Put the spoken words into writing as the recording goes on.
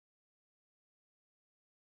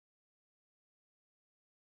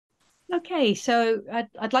Okay, so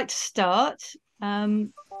I'd like to start. I'd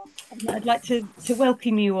like to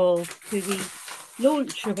welcome you all to the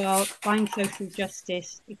launch of our Find Social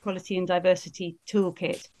Justice, Equality and Diversity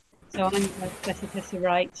Toolkit. So I'm Professor Tessa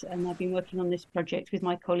Wright, and I've been working on this project with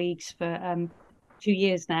my colleagues for 2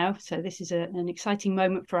 years now. So this is an exciting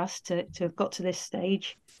moment for us to have got to this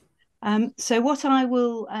stage. So what I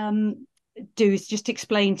will do is just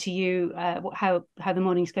explain to you how the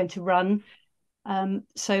morning's going to run.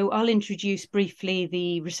 So I'll introduce briefly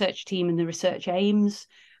the research team and the research aims.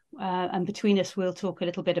 And between us, we'll talk a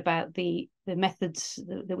little bit about the methods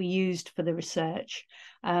that we used for the research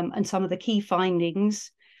and some of the key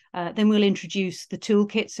findings. Then we'll introduce the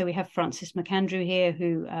toolkit. So we have Frances McAndrew here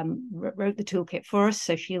who wrote the toolkit for us.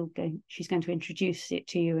 So she's going to introduce it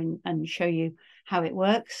to you and show you how it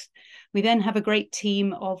works. We then have a great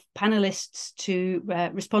team of panelists to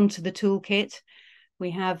respond to the toolkit. We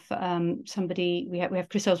have we have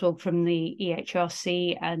Chris Oswald from the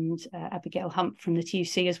ESRC and Abigail Hunt from the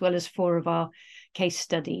TUC, as well as 4 of our case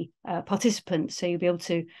study participants. So you'll be able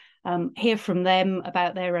to hear from them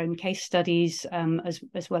about their own case studies,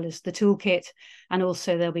 as well as the toolkit. And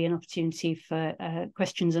also there'll be an opportunity for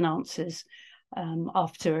questions and answers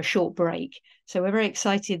after a short break. So we're very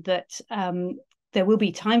excited that there will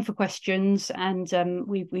be time for questions, and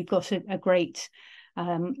we've got a great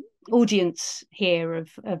audience here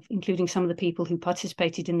of including some of the people who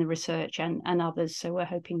participated in the research and others. So we're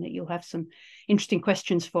hoping that you'll have some interesting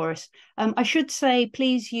questions for us. I should say,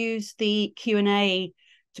 please use the Q&A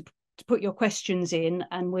to put your questions in,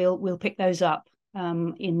 and we'll pick those up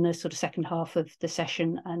in the sort of second half of the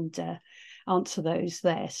session and answer those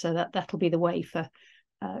there. So that'll be the way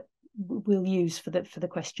we'll use for the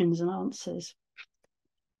questions and answers.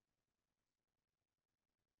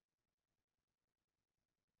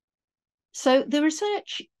 So the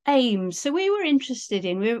research aims, so we were interested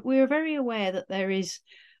in, we were very aware that there is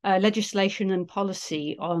legislation and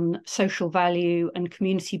policy on social value and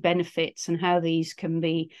community benefits and how these can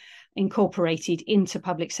be incorporated into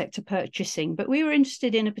public sector purchasing. But we were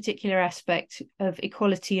interested in a particular aspect of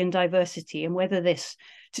equality and diversity, and whether this,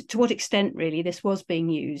 to what extent really, this was being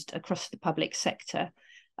used across the public sector.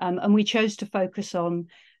 And we chose to focus on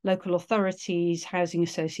local authorities, housing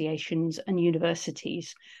associations and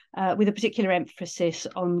universities, with a particular emphasis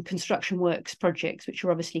on construction works projects, which are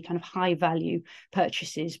obviously kind of high value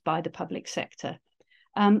purchases by the public sector.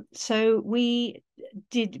 So we've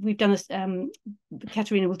done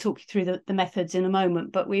Katerina will talk you through the methods in a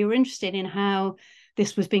moment, but we were interested in how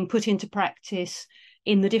this was being put into practice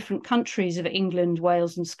in the different countries of England,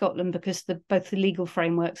 Wales and Scotland, because both the legal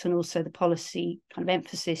frameworks and also the policy kind of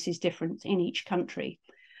emphasis is different in each country.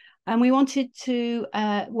 And we wanted to,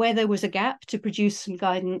 where there was a gap, to produce some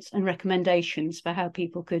guidance and recommendations for how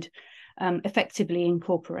people could effectively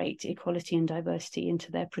incorporate equality and diversity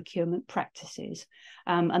into their procurement practices.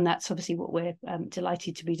 And that's obviously what we're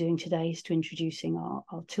delighted to be doing today, is to introducing our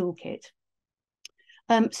toolkit.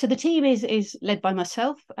 So the team is led by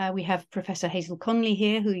myself. We have Professor Hazel Conley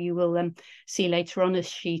here, who you will see later on as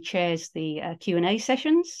she chairs the Q&A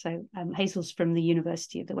sessions. So Hazel's from the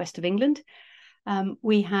University of the West of England.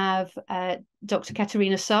 We have Dr.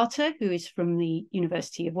 Katerina Sarter, who is from the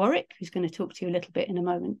University of Warwick, who's going to talk to you a little bit in a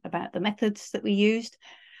moment about the methods that we used.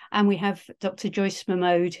 And we have Dr. Joyce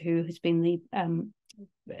Mahmood, who has been the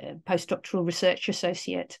postdoctoral research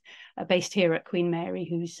associate based here at Queen Mary,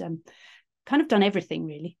 who's kind of done everything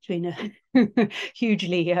really. It's been a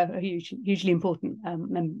hugely important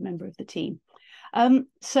member of the team.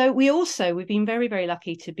 So we've been very, very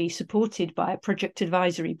lucky to be supported by a project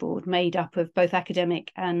advisory board made up of both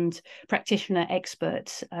academic and practitioner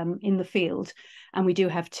experts in the field. And we do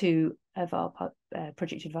have 2 of our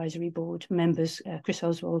project advisory board members, Chris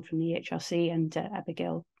Oswald from the EHRC and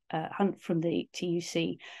Abigail Hunt from the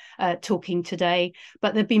TUC, talking today.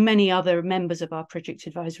 But there have been many other members of our project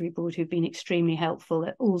advisory board who've been extremely helpful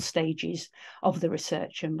at all stages of the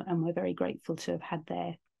research, and we're very grateful to have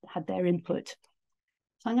had their input.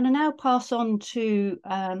 So I'm going to now pass on to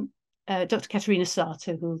Dr. Katerina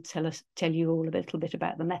Sarter, who will tell you all a little bit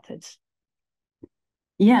about the methods.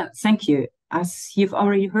 Yeah, thank you. As you've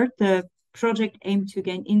already heard, the project aimed to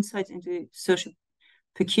gain insights into social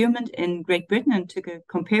procurement in Great Britain and took a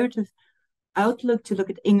comparative outlook to look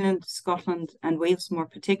at England, Scotland and Wales more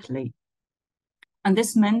particularly. And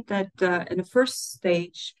this meant that in the first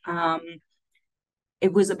stage,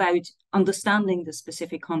 it was about understanding the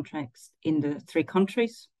specific context in the 3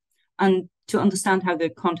 countries and to understand how the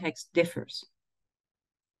context differs.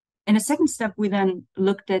 In a second step, we then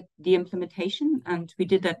looked at the implementation, and we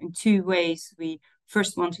did that in 2 ways. We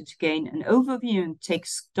first wanted to gain an overview and take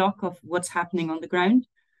stock of what's happening on the ground.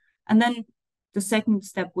 And then the second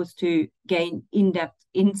step was to gain in-depth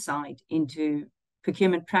insight into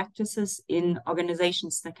procurement practices in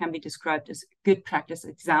organizations that can be described as good practice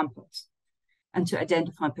examples, and to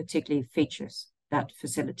identify particularly features that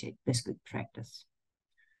facilitate this good practice.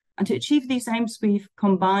 And to achieve these aims, we've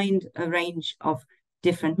combined a range of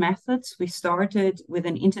different methods. We started with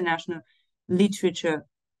an international literature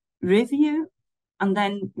review and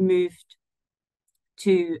then moved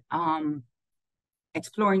to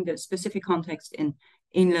exploring the specific context in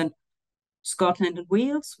England, Scotland, and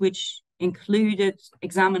Wales, which included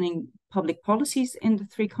examining public policies in the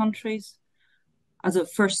three countries as a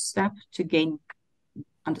first step to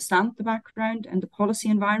understand the background and the policy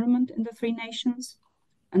environment in the three nations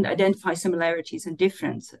and identify similarities and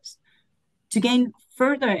differences. To gain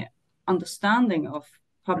further understanding of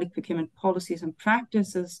public procurement policies and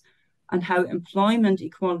practices and how employment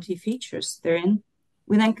equality features therein,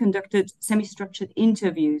 we then conducted semi-structured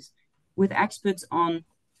interviews with experts on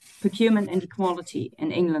procurement and equality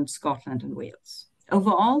in England, Scotland, and Wales.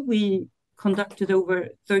 Overall, we conducted over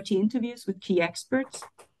 30 interviews with key experts,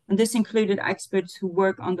 and this included experts who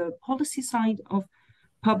work on the policy side of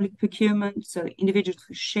public procurement, so individuals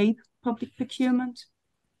who shape public procurement,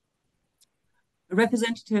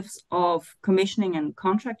 representatives of commissioning and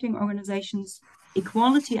contracting organizations,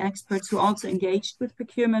 equality experts who also engaged with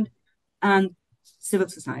procurement, and civil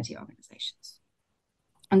society organizations.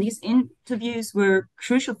 And these interviews were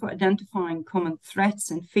crucial for identifying common threats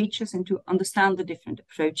and features and to understand the different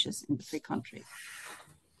approaches in the three countries.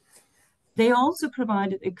 They also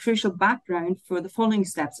provided a crucial background for the following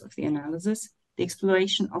steps of the analysis, the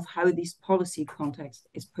exploration of how this policy context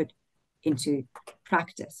is put into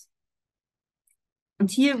practice. And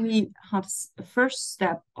here we had a first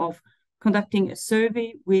step of conducting a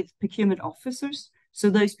survey with procurement officers, so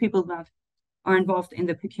those people that are involved in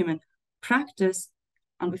the procurement practice,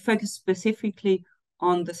 and we focus specifically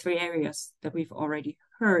on the three areas that we've already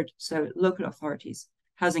heard, so local authorities,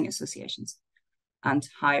 housing associations, and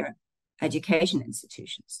higher education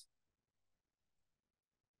institutions.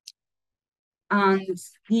 And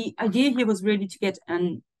the idea here was really to get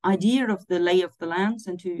an idea of the lay of the land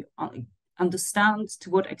and to understand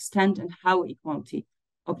to what extent and how equality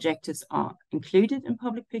objectives are included in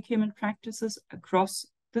public procurement practices across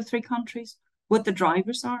the three countries, what the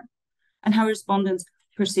drivers are, and how respondents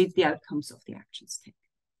perceive the outcomes of the actions taken.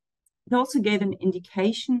 It also gave an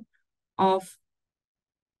indication of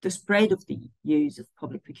the spread of the use of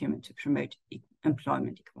public procurement to promote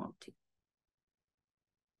employment equality.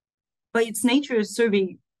 By its nature, a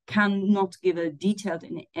survey cannot give a detailed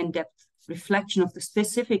and in-depth reflection of the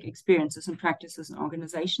specific experiences and practices in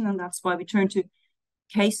organization, and that's why we turn to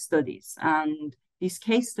case studies. And these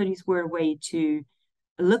case studies were a way to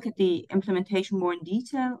look at the implementation more in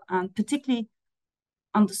detail and particularly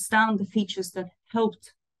understand the features that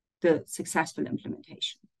helped the successful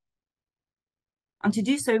implementation. And to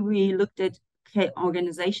do so, we looked at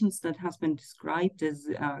organizations that has been described as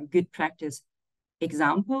good practice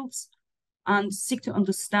examples and seek to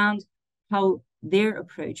understand how their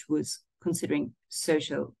approach was considering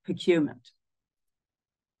social procurement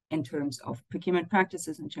in terms of procurement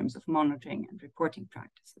practices, in terms of monitoring and reporting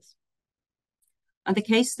practices. And the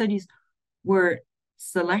case studies were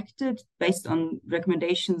selected based on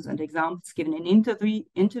recommendations and examples given in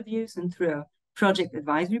interviews and through a project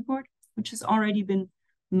advisory board, which has already been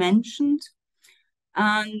mentioned,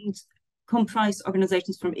 and comprise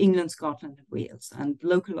organizations from England, Scotland, and Wales, and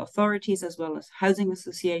local authorities, as well as housing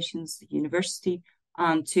associations, the university,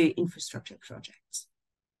 and to infrastructure projects.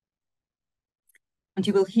 And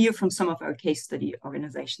you will hear from some of our case study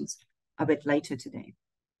organizations a bit later today.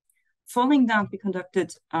 Following that, we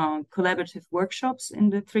conducted collaborative workshops in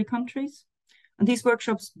the three countries. And these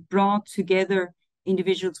workshops brought together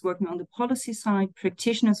individuals working on the policy side,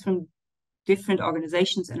 practitioners from different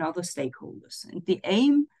organizations and other stakeholders. And the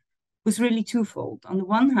aim was really twofold. On the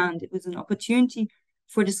one hand, it was an opportunity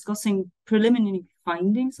for discussing preliminary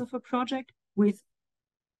findings of a project with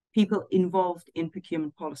people involved in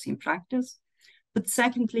procurement policy and practice. But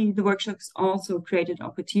secondly, the workshops also created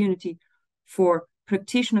opportunity for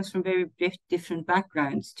practitioners from very different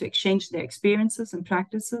backgrounds to exchange their experiences and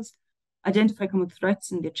practices, identify common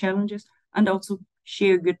threats and their challenges, and also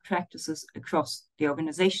share good practices across the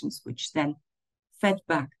organizations, which then fed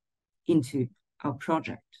back into our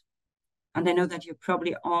project. And I know that you're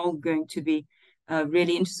probably all going to be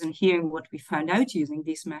really interested in hearing what we found out using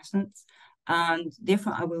these methods. And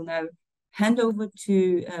therefore, I will now hand over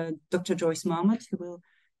to Dr. Joyce Marmot, who will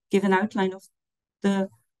give an outline of the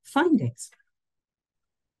findings.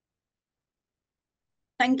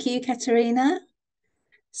 Thank you, Katerina.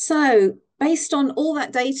 So based on all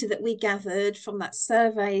that data that we gathered from that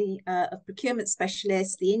survey of procurement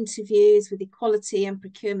specialists, the interviews with equality and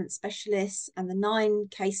procurement specialists, and the 9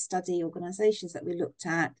 case study organisations that we looked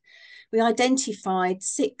at, we identified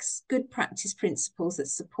 6 good practice principles that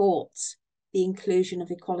support the inclusion of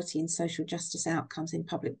equality and social justice outcomes in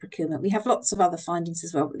public procurement. We have lots of other findings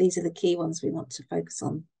as well, but these are the key ones we want to focus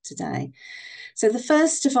on today. So the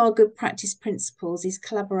first of our good practice principles is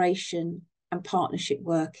collaboration and partnership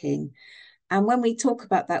working. And when we talk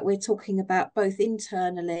about that, we're talking about both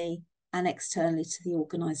internally and externally to the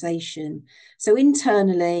organisation. So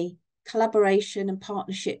internally, collaboration and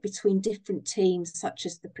partnership between different teams, such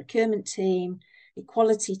as the procurement team,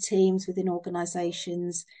 equality teams within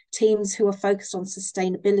organisations, teams who are focused on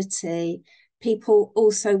sustainability, people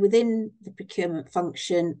also within the procurement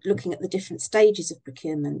function looking at the different stages of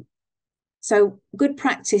procurement. So good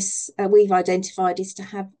practice we've identified is to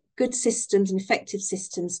have good systems and effective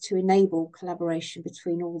systems to enable collaboration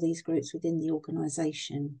between all these groups within the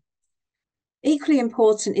organisation. Equally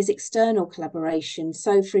important is external collaboration.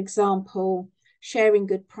 So, for example, sharing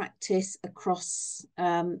good practice across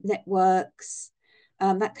networks.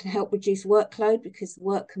 That can help reduce workload because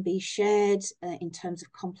work can be shared in terms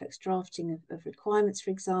of complex drafting of requirements,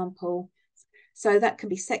 for example. So that can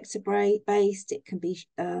be sector-based, it can be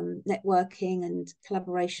networking and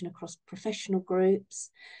collaboration across professional groups,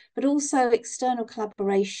 but also external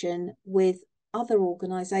collaboration with other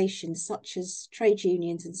organisations such as trade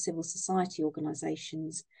unions and civil society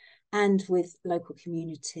organisations, and with local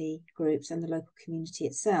community groups and the local community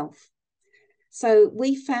itself. So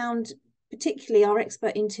we found, particularly our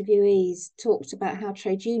expert interviewees talked about how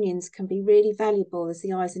trade unions can be really valuable as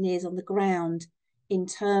the eyes and ears on the ground in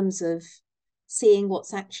terms of seeing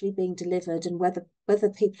what's actually being delivered and whether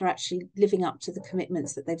people are actually living up to the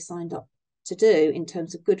commitments that they've signed up to do in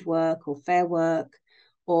terms of good work or fair work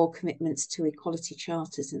or commitments to equality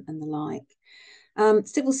charters and the like.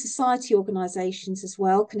 Civil society organisations as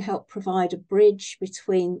well can help provide a bridge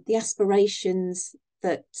between the aspirations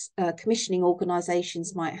that commissioning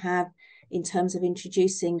organisations might have in terms of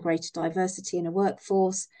introducing greater diversity in a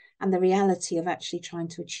workforce and the reality of actually trying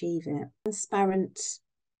to achieve it. Transparent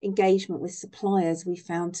engagement with suppliers we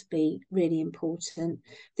found to be really important.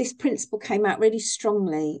 This principle came out really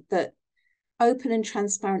strongly, that open and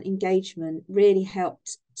transparent engagement really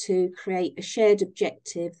helped to create a shared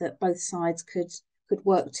objective that both sides could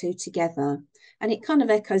work to together. And it kind of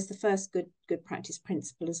echoes the first good practice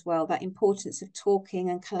principle as well, that importance of talking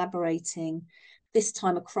and collaborating, this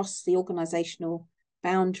time across the organisational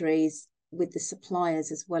boundaries with the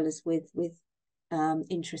suppliers as well as with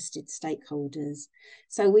interested stakeholders.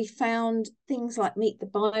 So we found things like Meet the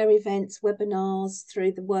Buyer events, webinars,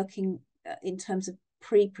 through the working in terms of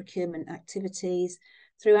pre-procurement activities,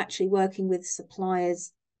 through actually working with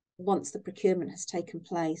suppliers once the procurement has taken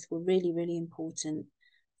place, were really, really important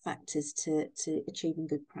factors to achieving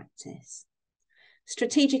good practice.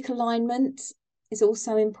 Strategic alignment is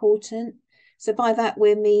also important. So by that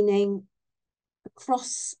we're meaning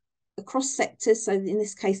across sectors, so in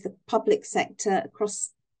this case the public sector, across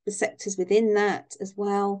the sectors within that as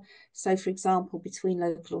well. So for example, between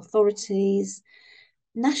local authorities,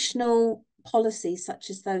 national policies such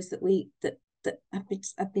as those that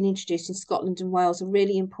have been introduced in Scotland and Wales are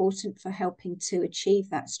really important for helping to achieve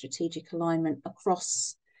that strategic alignment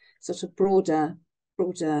across sort of broader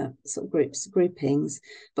sort of groupings,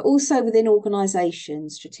 but also within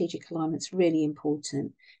organisations. Strategic alignment's really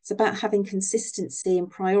important. It's about having consistency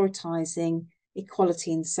and prioritising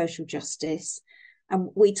equality and social justice. And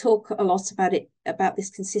we talk a lot about this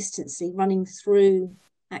consistency running through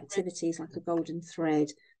activities like a golden thread,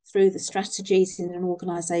 through the strategies in an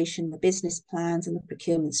organisation, the business plans and the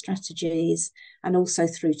procurement strategies, and also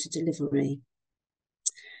through to delivery.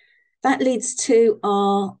 That leads to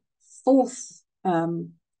our fourth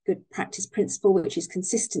good practice principle, which is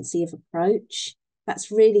consistency of approach. That's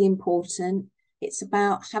really important. It's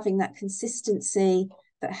about having that consistency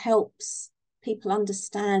that helps people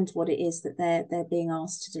understand what it is that they're being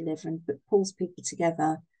asked to deliver, and that pulls people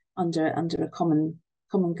together under a common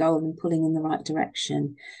goal and pulling in the right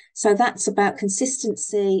direction. So that's about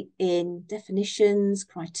consistency in definitions,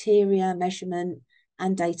 criteria, measurement,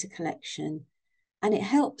 and data collection. And it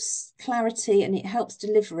helps clarity and it helps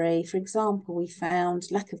delivery. For example, we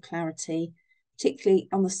found lack of clarity, particularly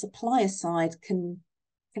on the supplier side, can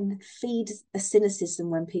feed a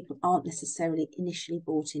cynicism when people aren't necessarily initially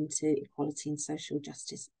bought into equality and social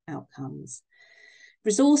justice outcomes.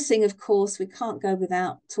 Resourcing, of course, we can't go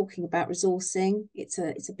without talking about resourcing. It's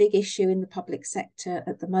a big issue in the public sector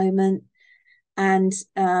at the moment. And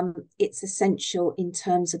it's essential in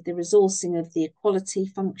terms of the resourcing of the equality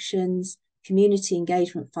functions, community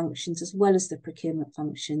engagement functions, as well as the procurement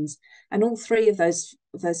functions. And all three of those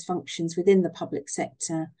functions within the public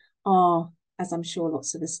sector are, as I'm sure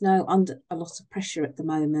lots of us know, under a lot of pressure at the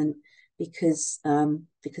moment because of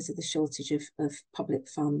the shortage of public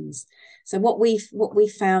funds. So what we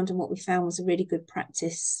found was a really good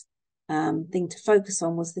practice thing to focus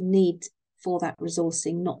on was the need for that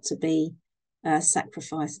resourcing not to be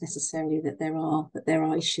sacrificed necessarily, that there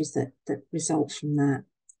are issues that result from that.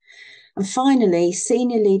 And finally,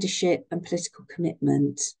 senior leadership and political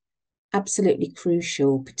commitment, absolutely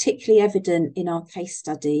crucial, particularly evident in our case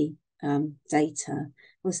study data,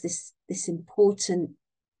 was this important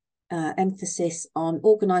emphasis on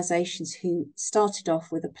organisations who started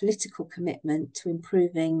off with a political commitment to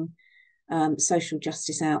improving social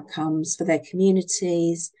justice outcomes for their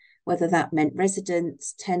communities, whether that meant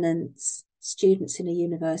residents, tenants, students in a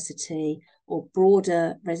university, or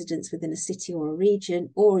broader residents within a city or a region,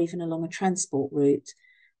 or even along a transport route.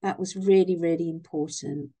 That was really, really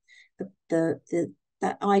important.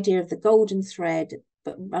 That idea of the golden thread,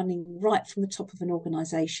 but running right from the top of an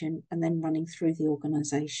organisation and then running through the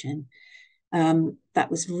organisation. That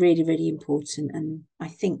was really, really important, and I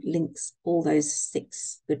think links all those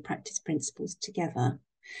 6 good practice principles together.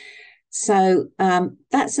 So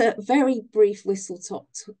that's a very brief whistle-top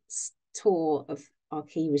tour of our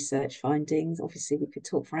key research findings. Obviously, we could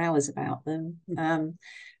talk for hours about them.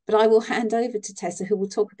 But I will hand over to Tessa, who will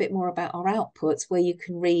talk a bit more about our outputs, where you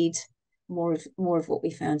can read more of what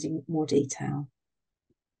we found in more detail.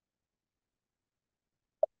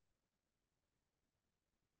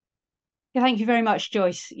 Yeah, thank you very much,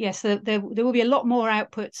 Joyce. Yes, there will be a lot more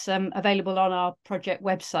outputs available on our project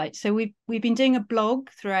website. So we've been doing a blog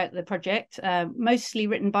throughout the project, mostly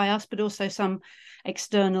written by us, but also some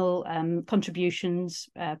external contributions,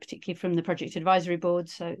 particularly from the project advisory board.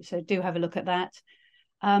 So do have a look at that.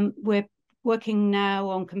 We're working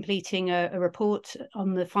now on completing a report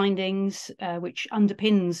on the findings, which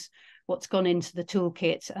underpins what's gone into the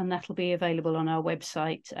toolkit, and that'll be available on our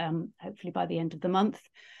website, hopefully by the end of the month.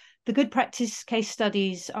 The good practice case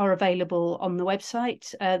studies are available on the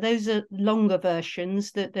website. Those are longer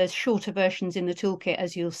versions. There's shorter versions in the toolkit,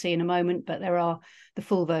 as you'll see in a moment, but there are the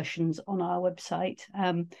full versions on our website.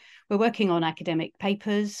 We're working on academic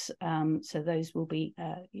papers, so those will be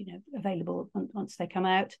available once they come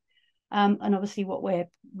out. And obviously what we're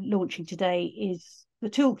launching today is the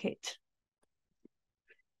toolkit.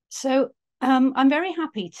 So I'm very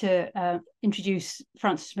happy to introduce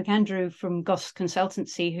Frances McAndrew from Goss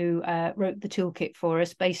Consultancy, who wrote the toolkit for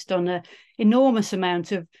us based on an enormous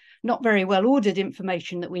amount of not very well ordered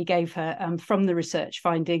information that we gave her from the research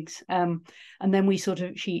findings. And then we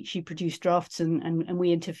she produced drafts and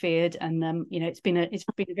we interfered. And it's been a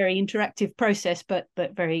very interactive process, but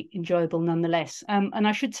very enjoyable nonetheless. And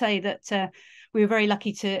I should say that we were very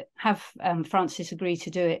lucky to have Frances agree to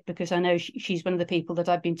do it, because I know she's one of the people that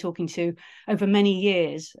I've been talking to over many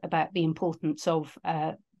years about the importance of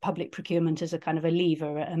public procurement as a kind of a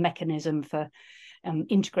lever, a mechanism for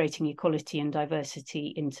integrating equality and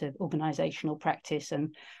diversity into organisational practice.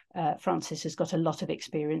 And Frances has got a lot of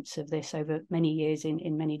experience of this over many years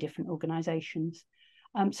in many different organisations.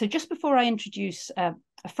 So just before I introduce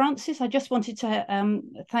Frances, I just wanted to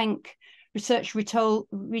thank Research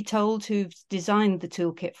Retold, who've designed the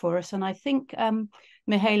toolkit for us. And I think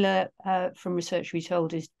Mihaela from Research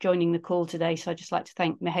Retold is joining the call today. So I'd just like to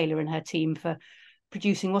thank Mihaela and her team for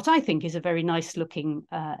producing what I think is a very nice looking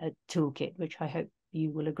toolkit, which I hope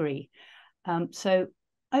you will agree. So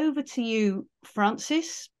over to you,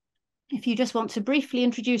 Frances, if you just want to briefly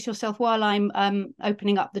introduce yourself while I'm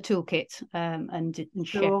opening up the toolkit and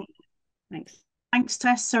share. Sure. Thanks. Thanks,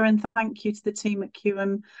 Tessa, and thank you to the team at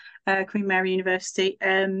Queen Mary University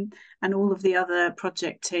and all of the other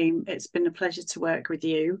project team. It's been a pleasure to work with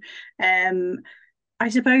you. I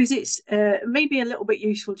suppose it's maybe a little bit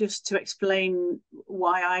useful just to explain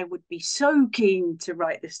why I would be so keen to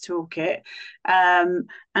write this toolkit. And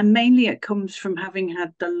mainly it comes from having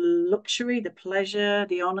had the luxury, the pleasure,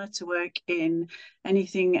 the honour to work in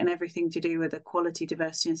anything and everything to do with equality,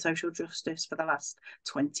 diversity and social justice for the last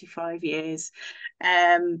 25 years.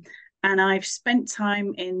 And I've spent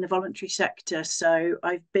time in the voluntary sector. So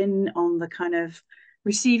I've been on the kind of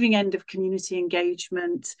receiving end of community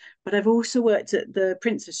engagement, but I've also worked at the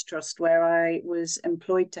Prince's Trust, where I was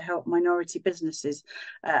employed to help minority businesses,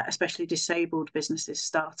 especially disabled businesses,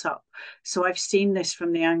 start up. So I've seen this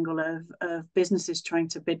from the angle of businesses trying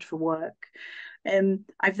to bid for work.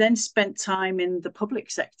 I've then spent time in the public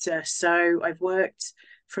sector. So I've worked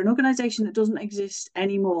for an organisation that doesn't exist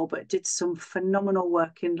anymore, but did some phenomenal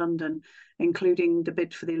work in London, including the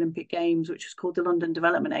bid for the Olympic Games, which was called the London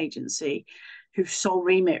Development Agency, whose sole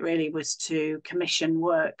remit really was to commission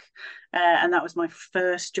work. And that was my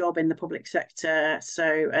first job in the public sector,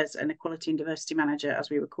 so as an equality and diversity manager, as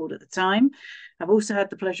we were called at the time. I've also had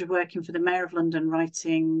the pleasure of working for the Mayor of London,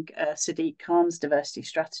 writing Sadiq Khan's diversity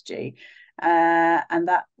strategy. And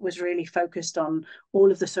that was really focused on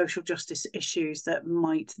all of the social justice issues that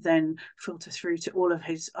might then filter through to all of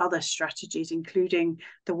his other strategies, including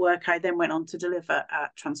the work I then went on to deliver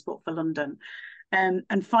at Transport for London.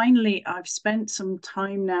 And finally, I've spent some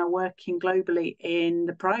time now working globally in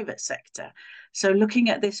the private sector. So looking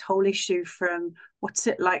at this whole issue from what's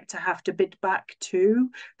it like to have to bid back to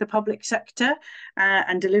the public sector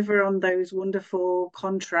and deliver on those wonderful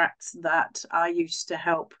contracts that I used to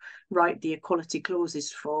help write the equality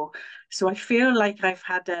clauses for. So I feel like I've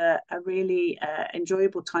had a really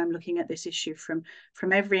enjoyable time looking at this issue from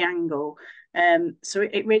every angle. So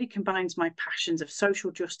it really combines my passions of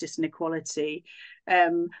social justice and equality,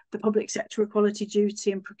 the public sector equality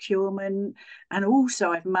duty and procurement, and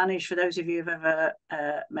also I've managed, for those of you who've ever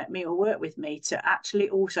met me or worked with me, to actually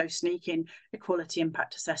also sneak in equality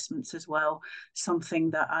impact assessments as well,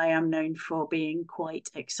 something that I am known for being quite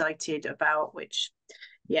excited about, which,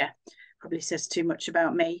 yeah, probably says too much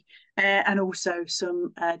about me. And also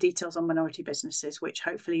some details on minority businesses, which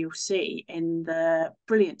hopefully you'll see in the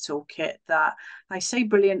brilliant toolkit. That I say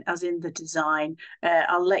brilliant as in the design.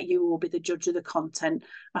 I'll let you all be the judge of the content.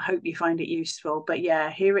 I hope you find it useful. But yeah,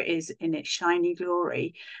 here it is in its shiny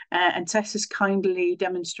glory. And Tessa's kindly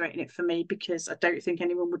demonstrating it for me, because I don't think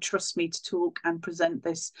anyone would trust me to talk and present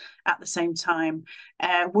this at the same time.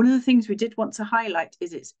 One of the things we did want to highlight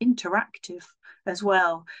is it's interactive as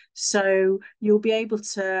well, so you'll be able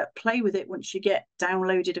to play with it once you get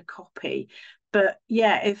downloaded a copy. But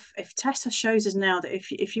yeah, if Tessa shows us now that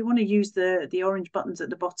if you want to use the orange buttons at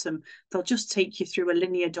the bottom, they'll just take you through a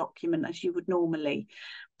linear document as you would normally.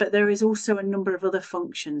 But there is also a number of other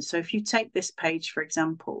functions. So if you take this page, for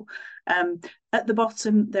example, at the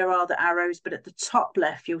bottom there are the arrows, but at the top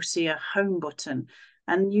left you'll see a home button,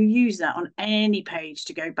 and you use that on any page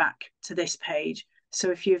to go back to this page. So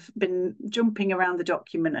if you've been jumping around the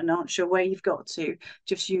document and aren't sure where you've got to,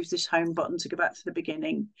 just use this home button to go back to the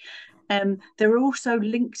beginning. There are also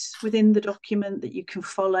links within the document that you can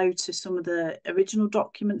follow to some of the original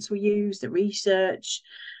documents we use, the research.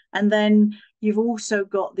 And then you've also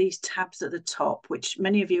got these tabs at the top, which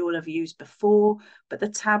many of you will have used before, but the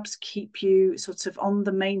tabs keep you sort of on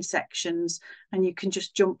the main sections and you can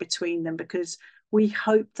just jump between them, because we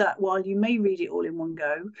hope that while you may read it all in one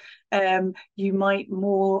go, you might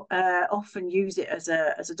more often use it as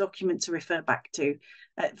a document to refer back to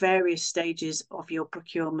at various stages of your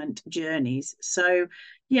procurement journeys. So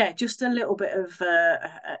yeah, just a little bit of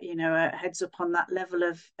a heads up on that level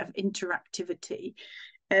of interactivity.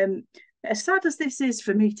 As sad as this is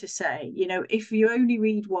for me to say, if you only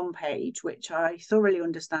read one page, which I thoroughly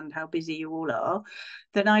understand how busy you all are,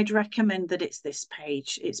 then I'd recommend that it's this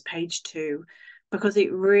page. It's page 2. Because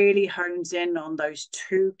it really hones in on those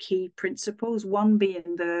 2 key principles, one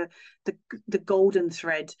being the golden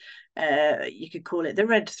thread, you could call it the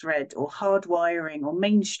red thread, or hardwiring, or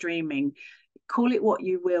mainstreaming, call it what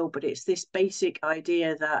you will, but it's this basic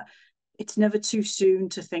idea that it's never too soon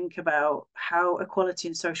to think about how equality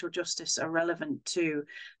and social justice are relevant to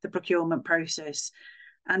the procurement process.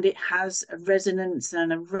 And it has a resonance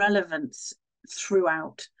and a relevance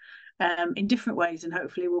throughout. In different ways, and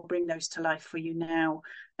hopefully we'll bring those to life for you now.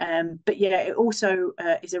 But yeah, it also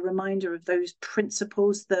is a reminder of those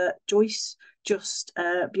principles that Joyce just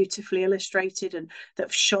beautifully illustrated and that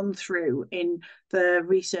have shone through in the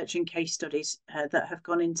research and case studies that have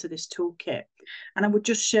gone into this toolkit. And I would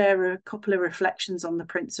just share a couple of reflections on the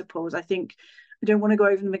principles. I think I don't want to go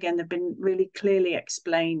over them again. They've been really clearly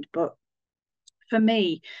explained, but for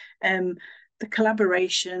me, the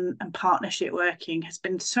collaboration and partnership working has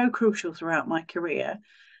been so crucial throughout my career.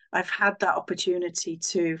 I've had that opportunity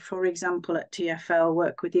to, for example, at TfL,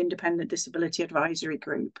 work with the Independent Disability Advisory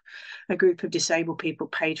Group, a group of disabled people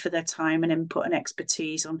paid for their time and input and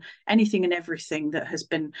expertise on anything and everything that has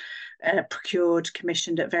been procured,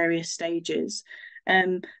 commissioned at various stages.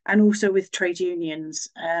 And also with trade unions,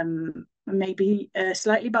 maybe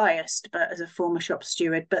slightly biased, but as a former shop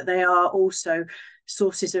steward, but they are also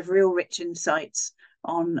sources of real rich insights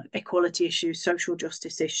on equality issues, social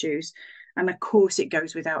justice issues. And of course, it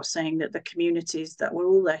goes without saying that the communities that we're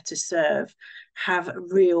all there to serve have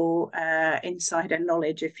real insider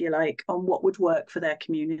knowledge, if you like, on what would work for their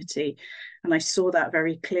community. And I saw that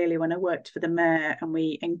very clearly when I worked for the mayor and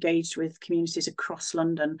we engaged with communities across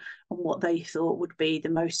London on what they thought would be the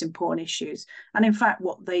most important issues. And in fact,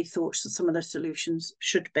 what they thought some of the solutions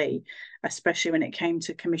should be, especially when it came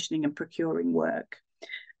to commissioning and procuring work.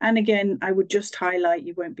 And again, I would just highlight,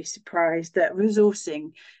 you won't be surprised, that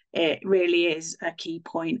resourcing, it really is a key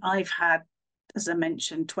point. I've had, as I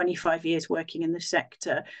mentioned, 25 years working in the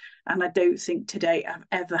sector, and I don't think to date I've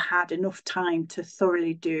ever had enough time to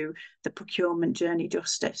thoroughly do the procurement journey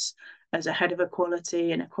justice. As a head of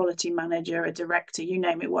equality, and a quality manager, a director, you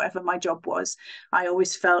name it, whatever my job was, I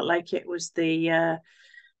always felt like it was the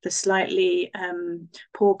slightly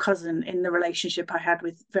poor cousin in the relationship I had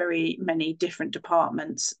with very many different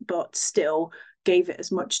departments, but still gave it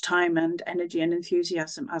as much time and energy and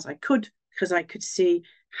enthusiasm as I could, because I could see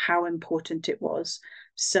how important it was.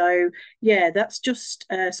 So yeah, that's just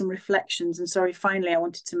some reflections. And sorry, finally, I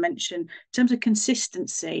wanted to mention, in terms of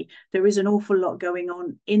consistency, there is an awful lot going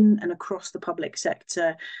on in and across the public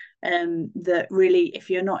sector that really, if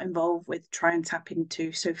you're not involved with, try and tap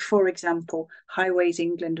into. So for example, Highways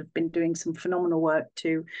England have been doing some phenomenal work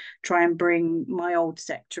to try and bring my old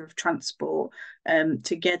sector of transport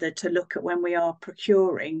together to look at, when we are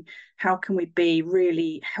procuring, how can we be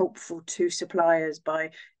really helpful to suppliers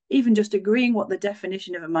by even just agreeing what the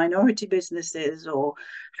definition of a minority business is, or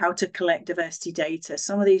how to collect diversity data.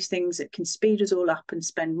 Some of these things that can speed us all up and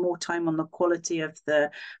spend more time on the quality of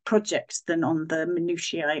the projects than on the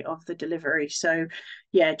minutiae of the delivery. So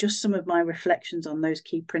yeah, just some of my reflections on those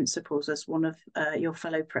key principles as one of your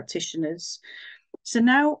fellow practitioners. So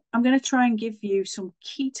now I'm going to try and give you some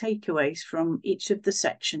key takeaways from each of the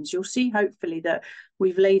sections. You'll see hopefully that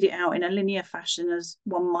we've laid it out in a linear fashion, as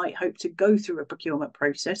one might hope to go through a procurement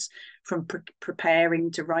process, from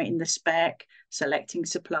preparing to writing the spec, selecting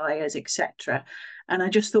suppliers, etc. And I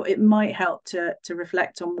just thought it might help to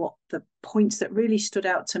reflect on what the points that really stood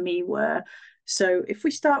out to me were. So if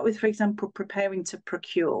we start with, for example, preparing to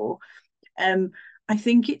procure, I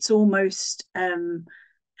think it's almost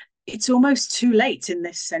too late in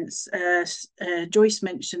this sense. Joyce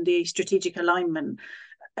mentioned the strategic alignment.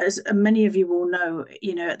 As many of you will know,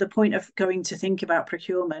 at the point of going to think about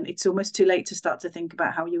procurement, it's almost too late to start to think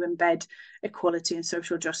about how you embed equality and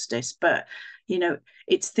social justice. But,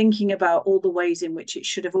 it's thinking about all the ways in which it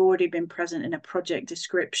should have already been present in a project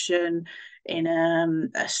description, in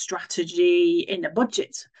a strategy, in a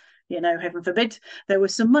budget. Heaven forbid there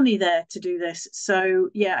was some money there to do this. So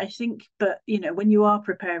yeah, I think, but when you are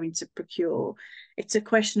preparing to procure, it's a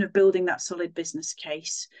question of building that solid business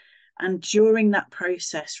case, and during that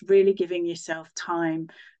process really giving yourself time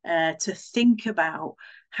to think about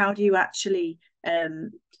how do you actually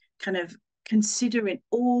kind of consider in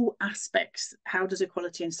all aspects, how does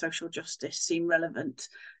equality and social justice seem relevant?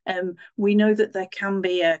 We know that there can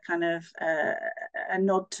be a kind of a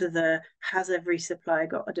nod to the, has every supplier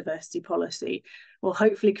got a diversity policy? Well,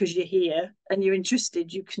 hopefully, because you're here and you're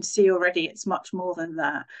interested, you can see already it's much more than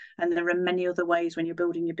that. And there are many other ways when you're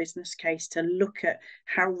building your business case to look at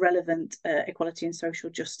how relevant equality and social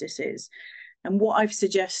justice is. And what I've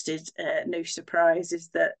suggested, no surprise, is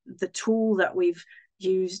that the tool that we've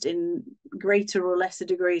used in greater or lesser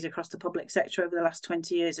degrees across the public sector over the last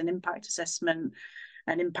 20 years, an impact assessment,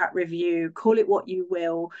 an impact review, call it what you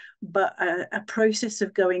will, but a process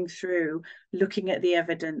of going through, looking at the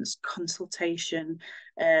evidence, consultation,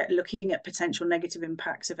 looking at potential negative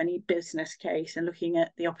impacts of any business case, and looking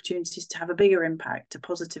at the opportunities to have a bigger impact, a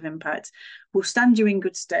positive impact, will stand you in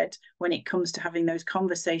good stead when it comes to having those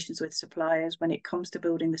conversations with suppliers, when it comes to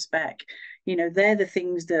building the spec. They're the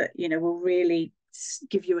things that, will really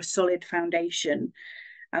give you a solid foundation.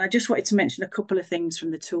 And I just wanted to mention a couple of things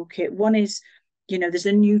from the toolkit. One is, there's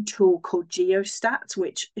a new tool called Geostat,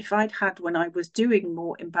 which if I'd had when I was doing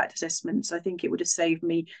more impact assessments, I think it would have saved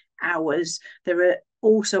me hours. There are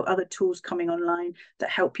also other tools coming online that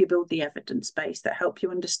help you build the evidence base, that help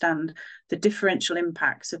you understand the differential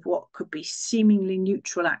impacts of what could be seemingly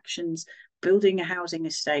neutral actions, building a housing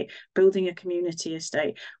estate, building a community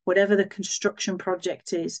estate, whatever the construction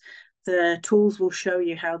project is. The tools will show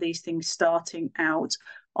you how these things starting out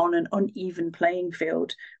on an uneven playing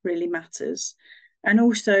field really matters. And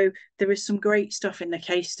also, there is some great stuff in the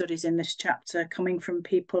case studies in this chapter coming from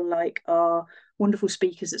people like our wonderful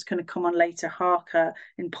speakers that's going to come on later, Harker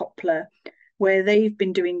and Poplar, where they've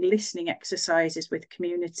been doing listening exercises with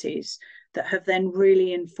communities that have then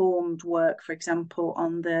really informed work, for example,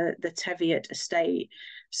 on the Teviot estate.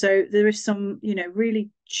 So there is some, you know, really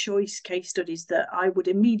choice case studies that I would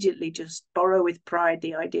immediately just borrow with pride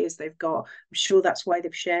the ideas they've got. I'm sure that's why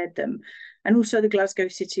they've shared them. And also the Glasgow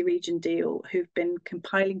City Region deal, who've been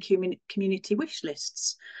compiling community wish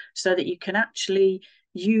lists so that you can actually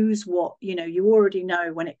use what, you know, you already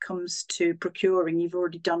know when it comes to procuring. You've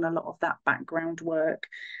already done a lot of that background work.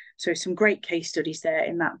 So some great case studies there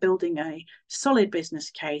in that, building a solid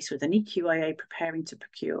business case with an EQIA preparing to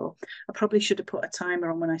procure. I probably should have put a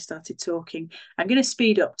timer on when I started talking. I'm going to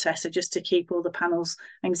speed up, Tessa, just to keep all the panel's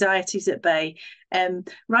anxieties at bay.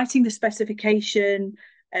 Writing the specification,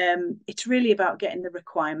 it's really about getting the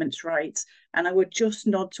requirements right. And I would just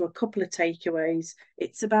nod to a couple of takeaways.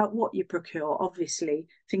 It's about what you procure, obviously,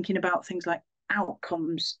 thinking about things like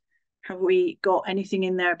outcomes. Have we got anything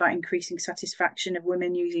in there about increasing satisfaction of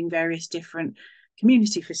women using various different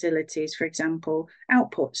community facilities, for example,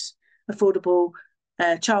 outputs, affordable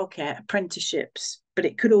childcare, apprenticeships, but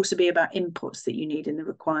it could also be about inputs that you need in the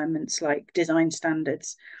requirements, like design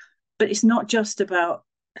standards. But it's not just about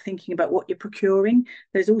thinking about what you're procuring.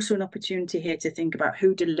 There's also an opportunity here to think about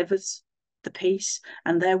who delivers the piece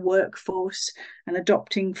and their workforce, and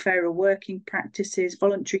adopting fairer working practices,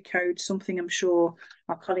 voluntary codes, something I'm sure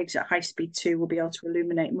our colleagues at High Speed 2 will be able to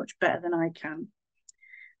illuminate much better than I can.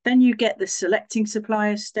 Then you get the selecting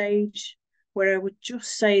suppliers stage, where I would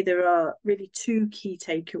just say there are really two key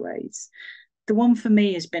takeaways. The one for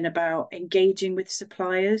me has been about engaging with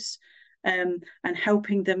suppliers and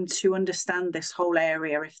helping them to understand this whole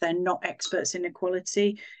area. If they're not experts in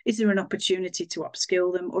equality, is there an opportunity to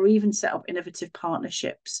upskill them or even set up innovative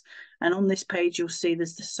partnerships? And on this page, you'll see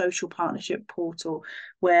there's the social partnership portal,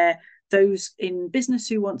 where those in business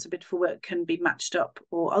who want to bid for work can be matched up,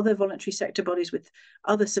 or other voluntary sector bodies with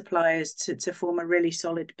other suppliers to form a really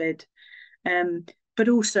solid bid. But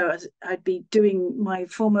also, as I'd be doing my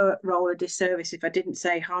former role a disservice if I didn't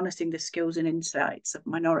say harnessing the skills and insights of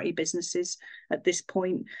minority businesses at this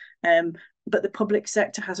point. But the public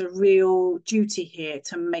sector has a real duty here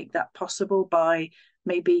to make that possible by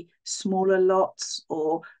maybe smaller lots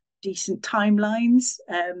or decent timelines.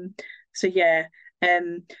 So yeah,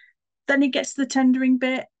 then it gets to the tendering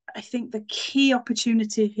bit. I think the key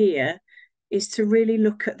opportunity here is to really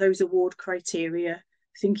look at those award criteria,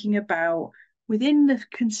 thinking about within the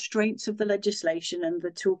constraints of the legislation, and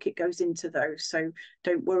the toolkit goes into those. So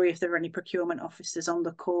don't worry if there are any procurement officers on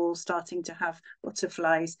the call starting to have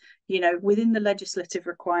butterflies. You know, within the legislative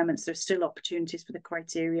requirements, there's still opportunities for the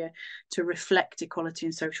criteria to reflect equality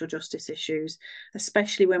and social justice issues,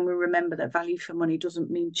 especially when we remember that value for money doesn't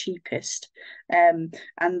mean cheapest, and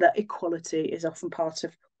that equality is often part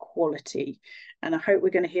of quality. And I hope we're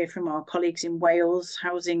going to hear from our colleagues in Wales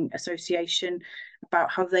Housing Association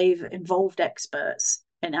about how they've involved experts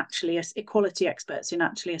and actually equality experts in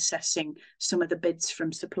actually assessing some of the bids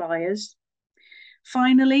from suppliers.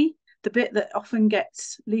 Finally, the bit that often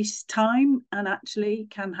gets least time and actually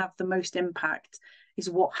can have the most impact is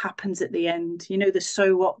what happens at the end. You know, the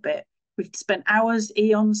so what bit. We've spent hours,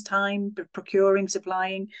 eons time procuring,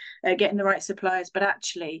 supplying, getting the right suppliers, but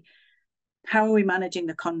actually, how are we managing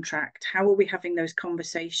the contract? How are we having those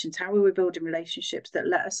conversations? How are we building relationships that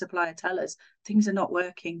let a supplier tell us things are not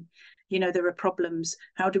working? You know, there are problems.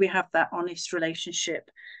 How do we have that honest relationship?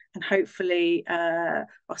 And hopefully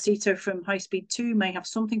Osito from High Speed 2 may have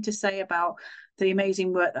something to say about the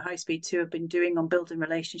amazing work that High Speed 2 have been doing on building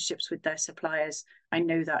relationships with their suppliers. I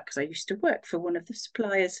know that because I used to work for one of the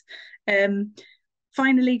suppliers.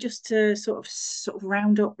 Finally, just to sort of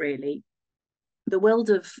round up really, the world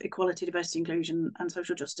of equality, diversity, inclusion and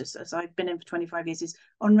social justice, as I've been in for 25 years, is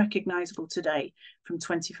unrecognisable today from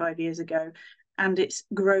 25 years ago. And it's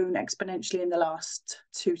grown exponentially in the last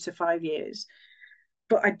 2 to 5 years.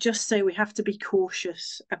 But I'd just say we have to be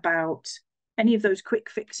cautious about any of those quick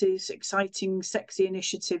fixes, exciting, sexy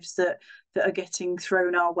initiatives that are getting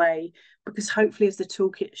thrown our way, because hopefully, as the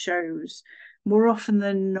toolkit shows, more often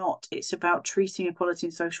than not, it's about treating equality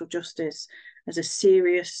and social justice as a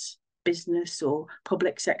serious business or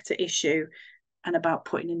public sector issue and about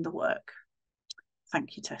putting in the work.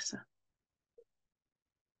 Thank you, Tessa.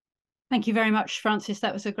 Thank you very much, Frances.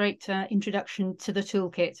 That was a great introduction to the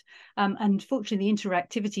toolkit. And fortunately, the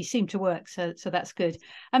interactivity seemed to work, so that's good.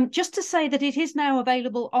 Just to say that it is now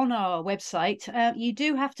available on our website. You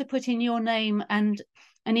do have to put in your name and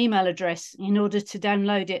an email address in order to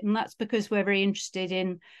download it, and that's because we're very interested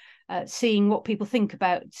in seeing what people think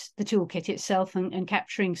about the toolkit itself and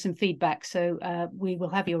capturing some feedback. So we will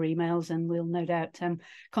have your emails, and we'll no doubt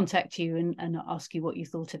contact you and ask you what you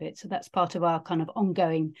thought of it. So that's part of our kind of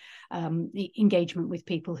ongoing engagement with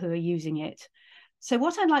people who are using it. So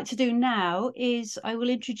what I'd like to do now is I will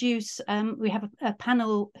introduce, we have a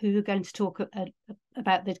panel who are going to talk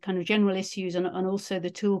about the kind of general issues and also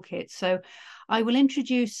the toolkit. So I will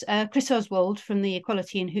introduce Chris Oswald from the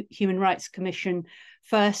Equality and Human Rights Commission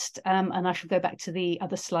first, and I shall go back to the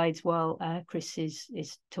other slides while Chris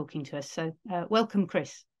is talking to us. So welcome,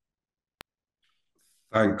 Chris.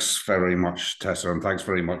 Thanks very much, Tessa, and thanks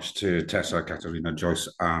very much to Tessa, Katerina, Joyce,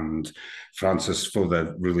 and Francis for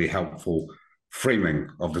the really helpful framing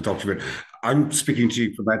of the document. I'm speaking to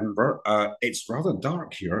you from Edinburgh. It's rather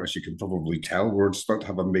dark here, as you can probably tell. We're about to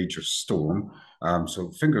have a major storm,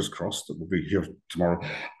 so fingers crossed that we'll be here tomorrow.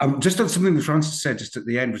 Just on something that Francis said just at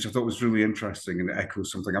the end, which I thought was really interesting, and it echoes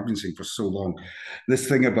something I've been saying for so long, this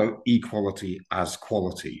thing about equality as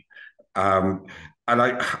quality. And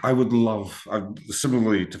I would love,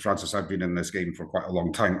 similarly to Francis, I've been in this game for quite a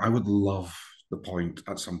long time. I would love the point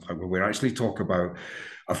at some point where we actually talk about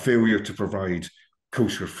a failure to provide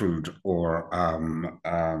kosher food or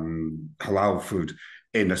halal food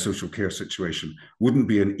in a social care situation wouldn't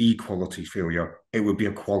be an equality failure, it would be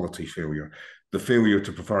a quality failure. The failure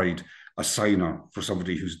to provide a signer for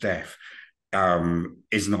somebody who's deaf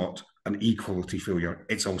is not an equality failure,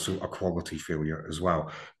 it's also a quality failure as well.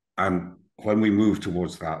 And when we move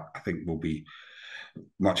towards that, I think we'll be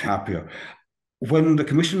much happier. When the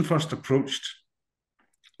Commission first approached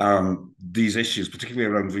these issues,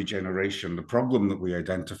 particularly around regeneration, the problem that we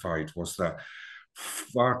identified was that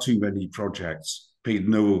far too many projects paid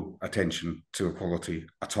no attention to equality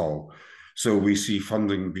at all. So we see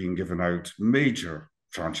funding being given out, major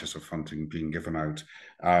tranches of funding being given out,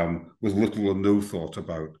 with little or no thought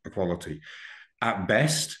about equality. At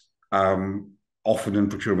best, often in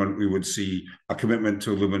procurement, we would see a commitment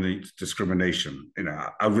to eliminate discrimination,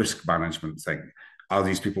 a risk management thing. Are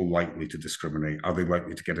these people likely to discriminate? Are they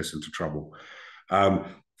likely to get us into trouble?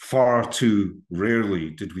 Far too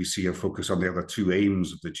rarely did we see a focus on the other two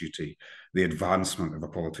aims of the duty, the advancement of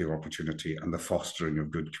equality of opportunity and the fostering of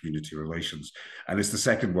good community relations. And it's the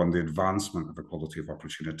second one, the advancement of equality of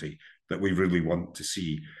opportunity, that we really want to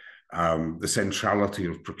see, the centrality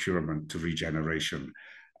of procurement to regeneration.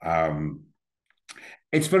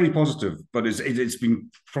 It's very positive, but it's been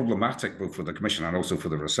problematic both for the Commission and also for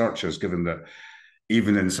the researchers, given that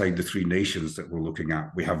even inside the three nations that we're looking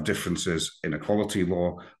at, we have differences in equality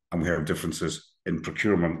law and we have differences in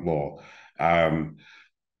procurement law.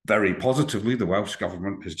 Very positively, the Welsh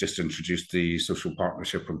Government has just introduced the Social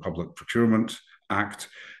Partnership and Public Procurement Act,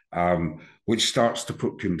 which starts to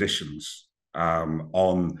put conditions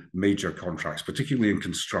on major contracts, particularly in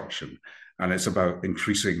construction. And it's about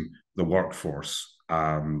increasing the workforce,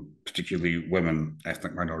 particularly women,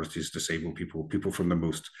 ethnic minorities, disabled people, people from the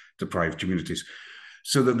most deprived communities,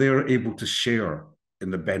 so that they are able to share in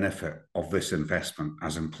the benefit of this investment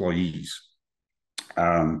as employees.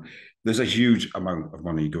 There's a huge amount of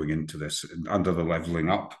money going into this. Under the Levelling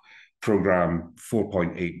Up programme,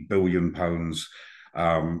 £4.8 billion.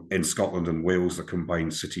 In Scotland and Wales, the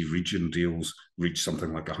combined city-region deals reach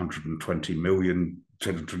something like 120 billion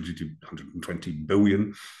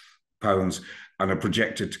pounds, and are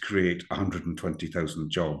projected to create 120,000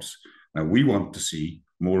 jobs. Now, we want to see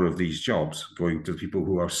more of these jobs going to people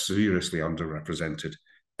who are seriously underrepresented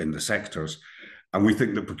in the sectors. And we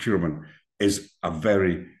think that procurement is a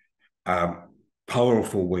very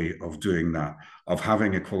powerful way of doing that, of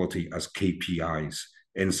having equality as KPIs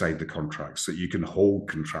inside the contracts, that you can hold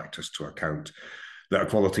contractors to account, that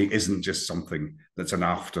equality isn't just something that's an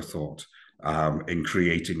afterthought. In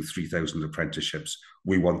creating 3,000 apprenticeships,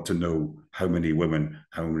 we want to know how many women,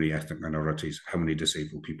 how many ethnic minorities, how many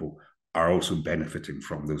disabled people are also benefiting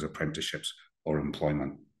from those apprenticeships or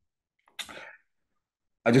employment.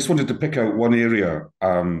 I just wanted to pick out one area.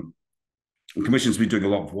 The Commission's been doing a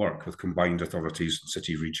lot of work with combined authorities and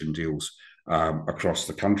city-region deals across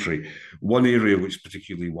the country. One area which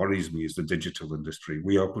particularly worries me is the digital industry.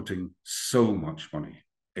 We are putting so much money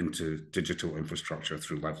into digital infrastructure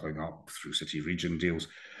through Levelling Up, through city-region deals.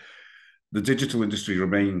 The digital industry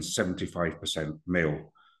remains 75%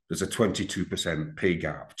 male. There's a 22% pay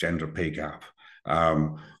gap, gender pay gap.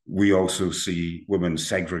 We also see women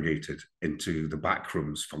segregated into the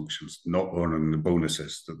backrooms functions, not earning the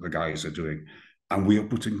bonuses that the guys are doing. And we are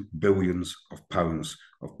putting billions of pounds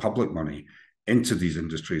of public money into these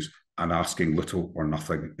industries and asking little or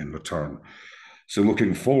nothing in return. So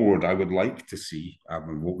looking forward, I would like to see,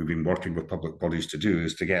 and what we've been working with public bodies to do,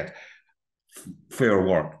 is to get fair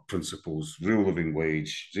work principles, real living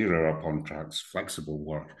wage, 0-hour contracts, flexible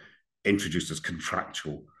work, introduced as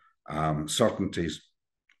contractual certainties,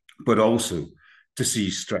 but also to see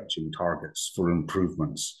stretching targets for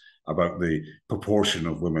improvements about the proportion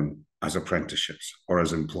of women as apprenticeships or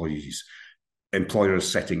as employees, employers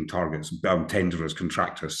setting targets, tenderers,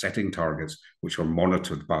 contractors setting targets which are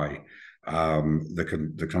monitored by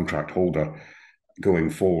the contract holder going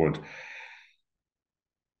forward.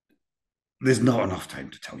 There's not enough time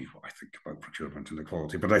to tell you what I think about procurement and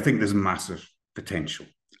equality, but I think there's massive potential,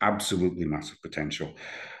 absolutely massive potential.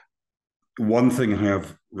 One thing I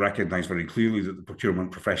have recognised very clearly that the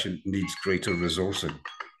procurement profession needs greater resourcing.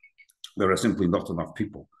 There are simply not enough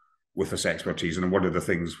people with this expertise. And one of the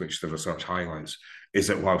things which the research highlights is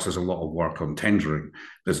that whilst there's a lot of work on tendering,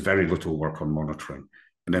 there's very little work on monitoring.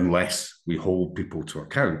 And unless we hold people to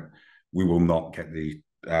account, we will not get the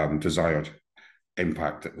desired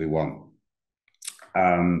impact that we want.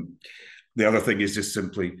 The other thing is just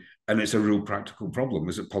simply, and it's a real practical problem,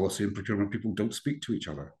 is that policy and procurement people don't speak to each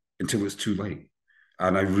other until it's too late.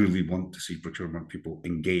 And I really want to see procurement people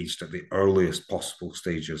engaged at the earliest possible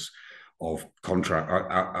stages of contract,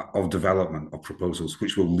 of development of proposals,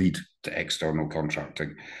 which will lead to external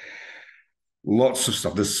contracting. Lots of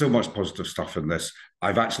stuff. There's so much positive stuff in this.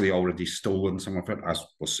 I've actually already stolen some of it, as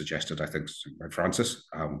was suggested, I think, by Francis,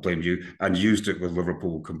 blame you, and used it with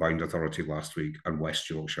Liverpool Combined Authority last week and West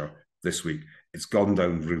Yorkshire this week. It's gone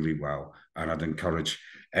down really well, and I'd encourage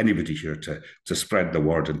anybody here to spread the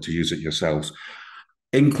word and to use it yourselves.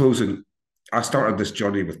 In closing, I started this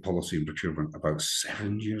journey with policy and procurement about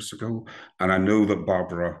 7 years ago, and I know that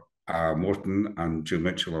Barbara Morton and Joe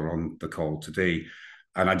Mitchell are on the call today.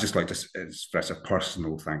 And I'd just like to express a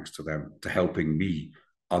personal thanks to them for helping me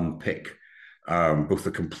unpick both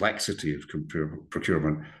the complexity of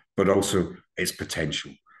procurement, but also its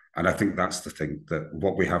potential. And I think that's the thing, that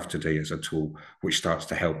what we have today is a tool which starts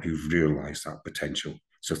to help you realise that potential.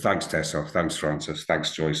 So thanks, Tessa, thanks, Francis,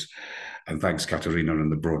 thanks, Joyce, and thanks, Katerina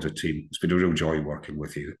and the broader team. It's been a real joy working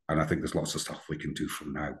with you. And I think there's lots of stuff we can do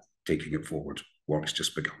from now, taking it forward. Work's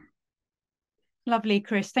just begun. Lovely,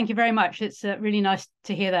 Chris. Thank you very much. It's really nice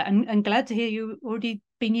to hear that, and glad to hear you've already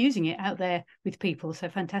been using it out there with people. So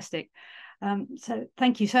fantastic. So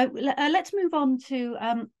thank you. So let's move on to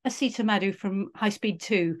Asita Madhu from High Speed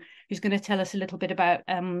 2, who's going to tell us a little bit about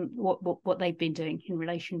what they've been doing in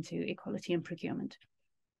relation to equality and procurement.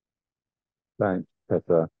 Thanks,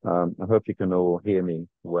 Tessa. I hope you can all hear me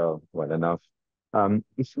well enough.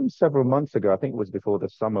 It's several months ago, I think it was before the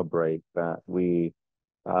summer break, that we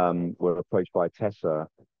were approached by Tessa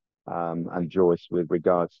and Joyce with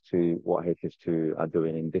regards to what HS2 are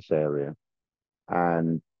doing in this area.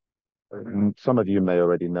 And some of you may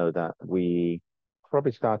already know that we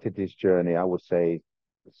probably started this journey, I would say,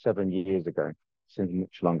 7 years ago, since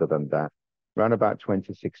much longer than that, around about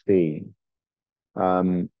 2016.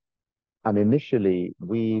 And initially,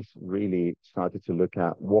 we really started to look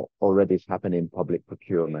at what already is happening in public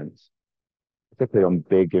procurement, particularly on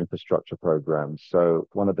big infrastructure programs. So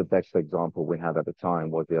one of the best examples we had at the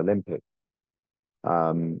time was the Olympics.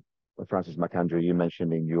 Francis McAndrew, you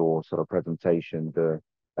mentioned in your sort of presentation the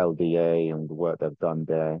LDA and the work they've done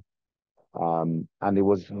there. And it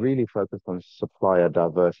was really focused on supplier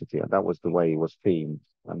diversity, and that was the way it was themed.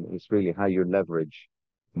 And it's really how you leverage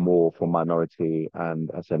more for minority and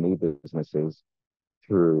SME businesses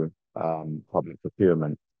through public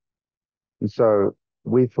procurement. And so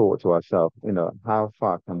we thought to ourselves, how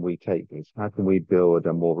far can we take this? How can we build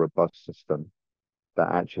a more robust system that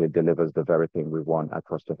actually delivers the very thing we want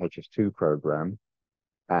across the HS2 program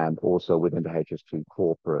and also within the HS2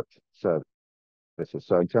 corporate services?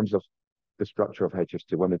 So in terms of the structure of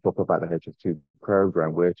HS2, when we talk about the HS2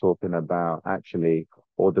 program, we're talking about actually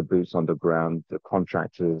all the boots on the ground, the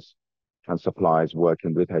contractors and suppliers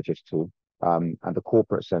working with HS2. And the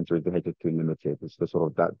corporate center is the HS2 Limited. It's the sort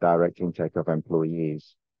of that direct intake of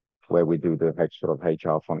employees where we do the sort of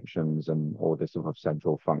HR functions and all the sort of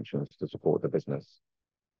central functions to support the business.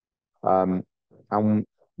 And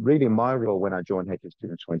really my role when I joined HS2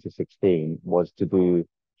 in 2016 was to do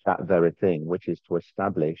that very thing, which is to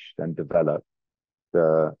establish and develop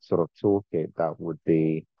the sort of toolkit that would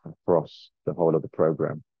be across the whole of the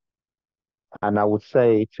program. And I would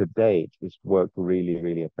say to date, it's worked really,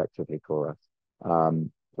 really effectively for us.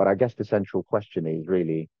 But I guess the central question is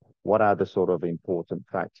really, what are the sort of important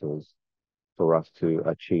factors for us to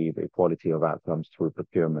achieve equality of outcomes through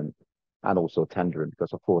procurement and also tendering?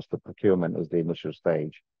 Because of course, the procurement is the initial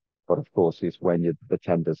stage, but of course, it's when the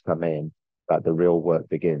tenders come in that the real work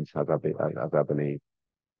begins, as I believe.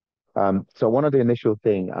 So one of the initial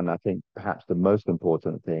thing, and I think perhaps the most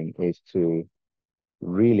important thing, is to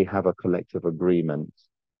really have a collective agreement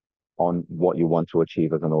on what you want to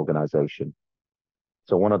achieve as an organization.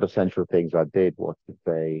 So one of the central things I did was to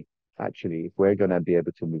say, actually, if we're going to be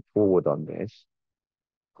able to move forward on this,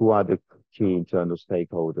 who are the key internal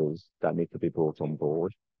stakeholders that need to be brought on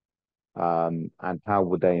board? And how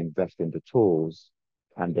would they invest in the tools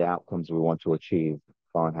and the outcomes we want to achieve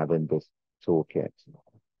by having this toolkit?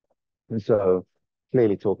 And so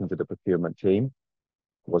clearly talking to the procurement team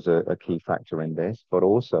was a key factor in this, but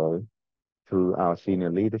also through our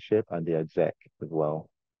senior leadership and the exec as well.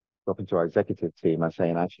 Talking to our executive team and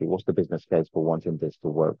saying, actually, what's the business case for wanting this to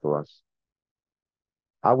work for us?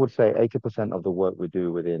 I would say 80% of the work we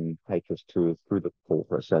do within HS2 through the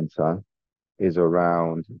corporate center is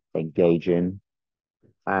around engaging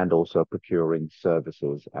and also procuring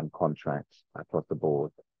services and contracts across the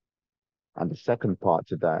board. And the second part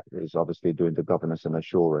to that is obviously doing the governance and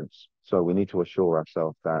assurance. So we need to assure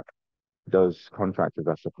ourselves that those contractors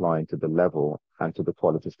are supplying to the level and to the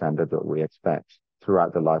quality standard that we expect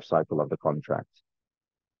throughout the life cycle of the contract.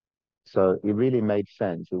 So it really made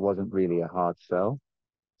sense. It wasn't really a hard sell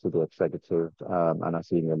to the executive and our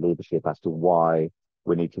senior leadership as to why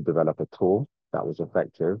we need to develop a tool that was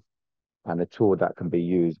effective and a tool that can be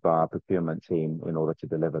used by our procurement team in order to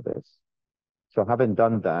deliver this. So having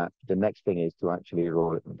done that, the next thing is to actually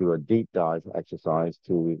do a deep dive exercise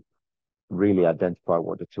to really identify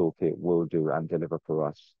what the toolkit will do and deliver for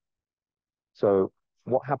us. So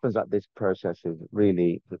what happens at this process is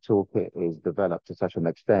really the toolkit is developed to such an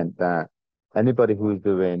extent that anybody who is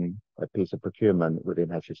doing a piece of procurement within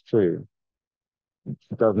HS2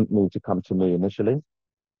 doesn't need to come to me initially.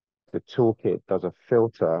 The toolkit does a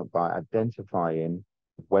filter by identifying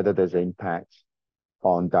whether there's impact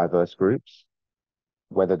on diverse groups,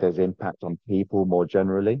 whether there's impact on people more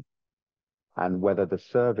generally, and whether the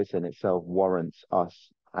service in itself warrants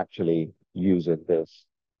us actually using this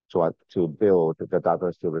to build the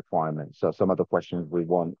diversity requirements. So some of the questions we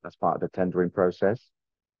want as part of the tendering process,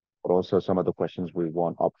 but also some of the questions we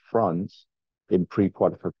want up front in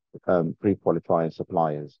pre-qualifying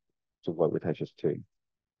suppliers to work with HS2.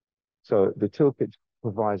 So the toolkit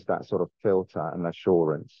provides that sort of filter and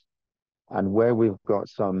assurance. And where we've got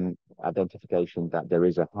some identification that there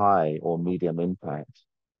is a high or medium impact,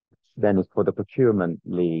 then it's for the procurement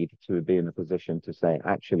lead to be in a position to say,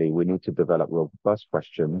 actually, we need to develop robust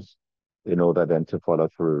questions in order then to follow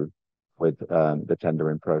through with the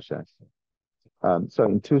tendering process. So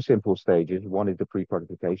in two simple stages, one is the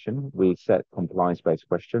pre-qualification. We set compliance-based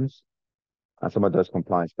questions. And some of those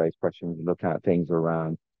compliance-based questions look at things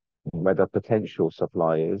around whether potential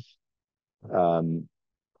suppliers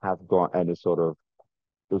have got any sort of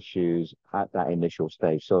issues at that initial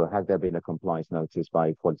stage. So has there been a compliance notice by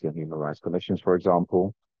Equality and Human Rights Commissions, for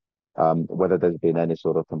example, whether there's been any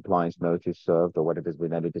sort of compliance notice served or whether there's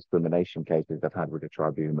been any discrimination cases they've had with the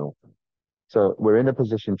tribunal. So we're in a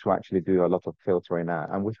position to actually do a lot of filtering out.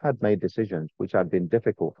 And we've had made decisions which have been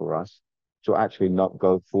difficult for us to actually not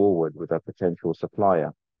go forward with a potential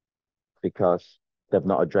supplier because they've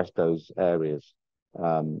not addressed those areas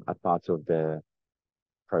as part of their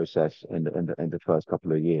process in the first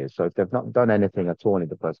couple of years. So if they've not done anything at all in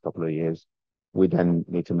the first couple of years, we then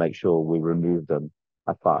need to make sure we remove them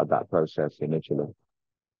as part of that process initially.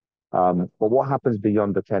 But what happens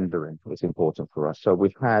beyond the tendering is important for us. So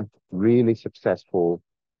we've had really successful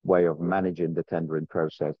way of managing the tendering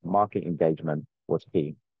process. Market engagement was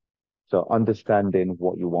key. So understanding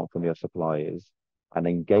what you want from your suppliers and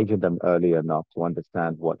engaging them early enough to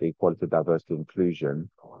understand what the equality, diversity, inclusion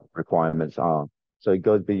requirements are. So it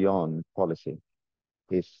goes beyond policy.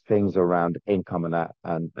 It's things around income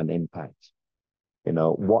and impact. You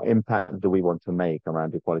know, what impact do we want to make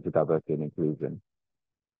around equality, diversity, and inclusion?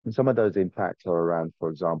 And some of those impacts are around, for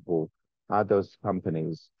example, are those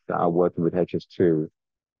companies that are working with HS2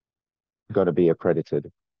 going to be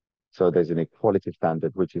accredited? So there's an equality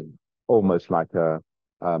standard, which is almost like an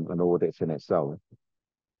audit in itself.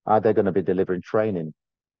 Are they going to be delivering training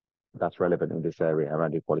that's relevant in this area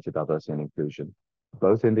around equality, diversity, and inclusion,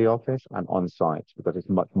 both in the office and on site, because it's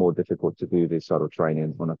much more difficult to do this sort of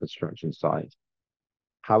training on a construction site?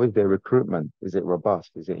 How is their recruitment? Is it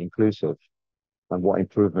robust? Is it inclusive? And what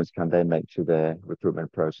improvements can they make to their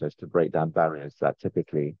recruitment process to break down barriers that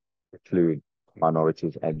typically include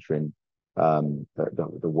minorities entering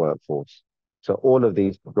the workforce? So all of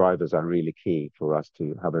these drivers are really key for us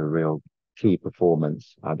to have a real key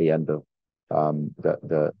performance at the end of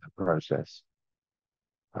the process.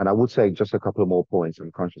 And I would say just a couple of more points.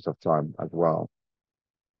 I'm conscious of time as well.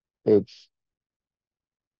 It's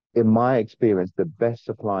in my experience, the best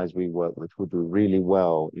suppliers we work with will do really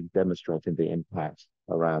well in demonstrating the impact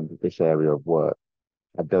around this area of work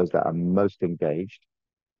are those that are most engaged,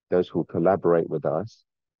 those who collaborate with us,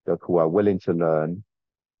 those who are willing to learn,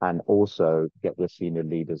 and also get their senior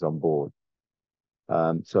leaders on board.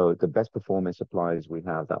 So the best performing suppliers we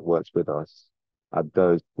have that works with us are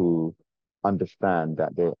those who understand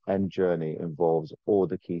that their end journey involves all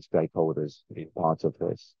the key stakeholders being part of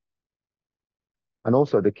this. And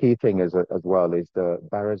also the key thing is as well is the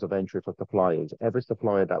barriers of entry for suppliers. Every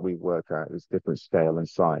supplier that we work at is different scale and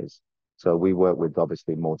size. So we work with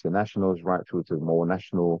obviously multinationals right through to more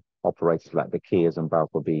national operators like the Kias and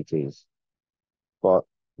Balfour Beatties. But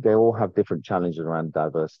they all have different challenges around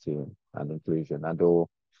diversity and inclusion, and all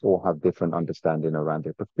have different understanding around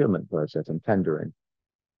the procurement process and tendering.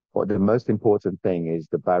 But the most important thing is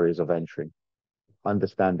the barriers of entry.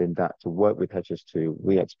 Understanding that to work with HS2,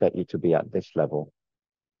 we expect you to be at this level.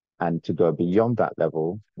 And to go beyond that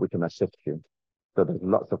level, we can assist you. So there's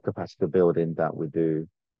lots of capacity building that we do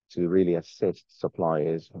to really assist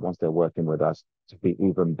suppliers once they're working with us to be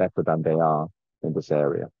even better than they are in this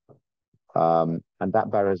area. And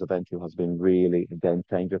that barriers of entry has been really a game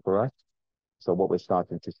changer for us. So what we're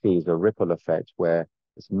starting to see is a ripple effect where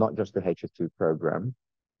it's not just the HS2 program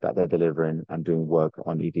that they're delivering and doing work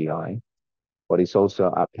on EDI, but it's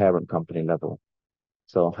also at parent company level.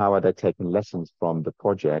 So how are they taking lessons from the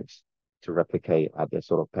projects to replicate at their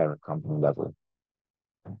sort of parent company level?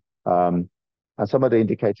 And some of the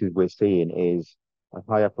indicators we're seeing is a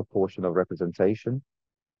higher proportion of representation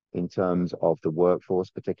in terms of the workforce,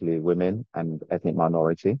 particularly women and ethnic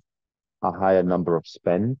minority, a higher number of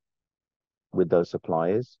spend with those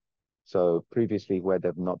suppliers. So previously where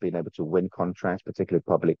they've not been able to win contracts, particularly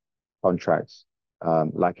public contracts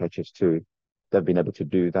like HS2, they've been able to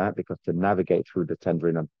do that because to navigate through the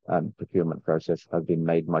tendering and procurement process has been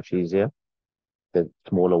made much easier. There's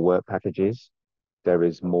smaller work packages. There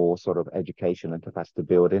is more sort of education and capacity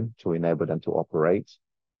building to enable them to operate.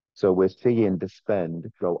 So we're seeing the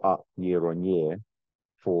spend go up year on year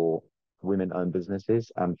for women-owned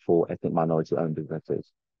businesses and for ethnic minority-owned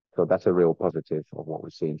businesses. So that's a real positive of what we're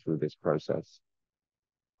seeing through this process.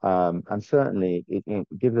 And certainly it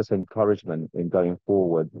gives us encouragement in going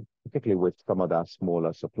forward, particularly with some of our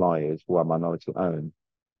smaller suppliers who are minority owned,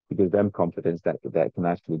 to give them confidence that they can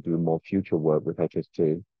actually do more future work with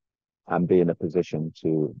HS2 and be in a position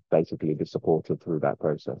to basically be supported through that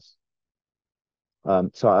process.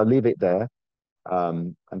 So I'll leave it there.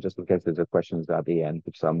 And just in case there's a questions at the end,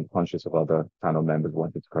 because I'm conscious of other panel members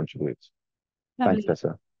wanting to contribute. Thanks,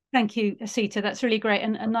 Tessa. Thank you, Asita. That's really great,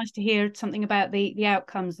 and nice to hear something about the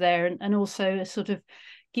outcomes there, and also a sort of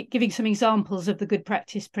giving some examples of the good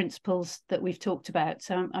practice principles that we've talked about.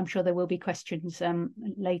 So I'm sure there will be questions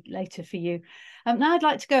later for you. Now I'd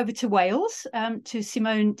like to go over to Wales, to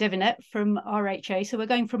Simone Devinet from RHA. So we're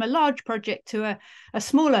going from a large project to a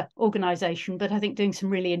smaller organisation, but I think doing some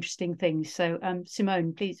really interesting things. So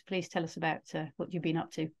Simone, please tell us about what you've been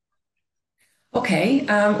up to. Okay,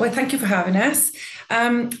 well, thank you for having us.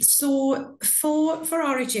 So for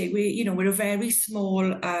RHA, we're a very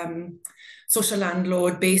small social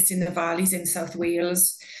landlord based in the valleys in South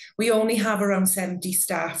Wales. We only have around 70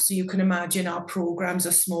 staff, so you can imagine our programs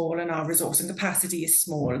are small and our resource and capacity is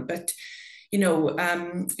small. But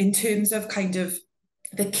in terms of kind of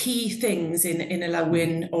the key things in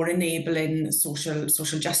allowing or enabling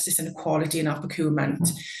social justice and equality in our procurement,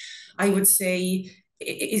 I would say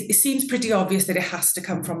it seems pretty obvious that it has to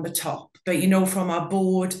come from the top. But, from our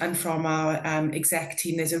board and from our exec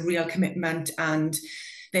team, there's a real commitment, and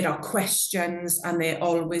there are questions, and they're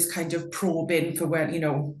always kind of probing for where,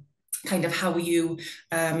 kind of how are you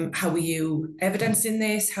evidencing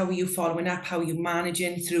this? How are you following up? How are you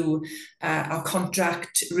managing through our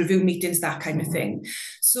contract review meetings, that kind of thing.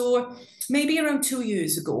 So maybe around 2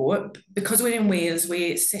 years ago, because we're in Wales,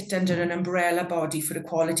 we sit under an umbrella body for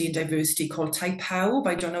equality and diversity called Type How.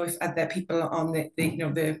 I don't know if other people on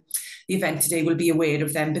the event today will be aware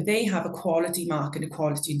of them, but they have a quality mark in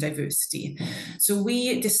equality and diversity. So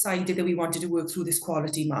we decided that we wanted to work through this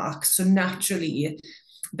quality mark. So naturally,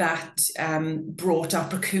 that brought our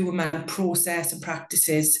procurement process and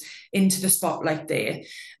practices into the spotlight there.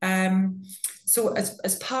 So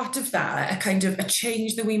as part of that, a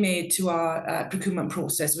change that we made to our procurement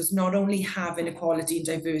process was not only having equality and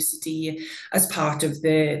diversity as part of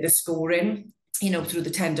the scoring, through the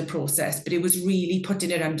tender process, but it was really putting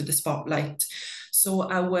it under the spotlight. So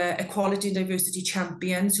our equality and diversity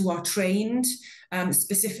champions who are trained, of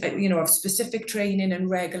specific training and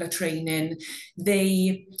regular training,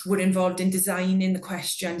 they were involved in designing the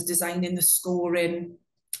questions, designing the scoring,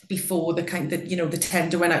 before the the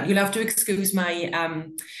tender went out. You'll have to excuse my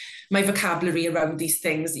my vocabulary around these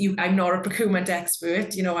things. I'm not a procurement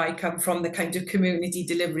expert. I come from the kind of community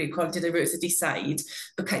delivery, quality diversity side,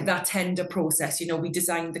 but that tender process, we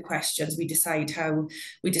designed the questions, we decided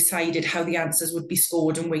how the answers would be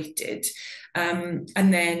scored and weighted. And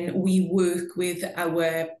then we work with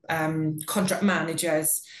our contract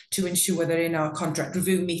managers to ensure that in our contract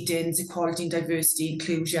review meetings, equality and diversity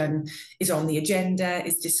inclusion is on the agenda,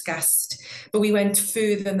 is discussed. But we went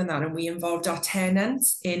further than that, and we involved our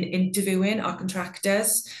tenants in interviewing our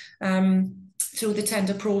contractors through the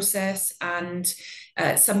tender process, and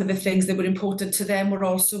some of the things that were important to them were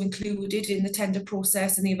also included in the tender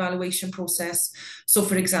process and the evaluation process. So,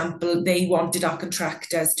 for example, they wanted our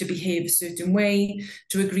contractors to behave a certain way,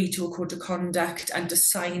 to agree to a code of conduct, and to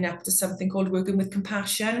sign up to something called Working with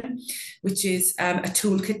Compassion, which is a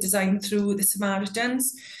toolkit designed through the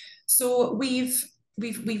Samaritans. So we've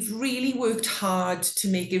really worked hard to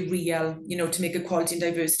make it real, to make equality and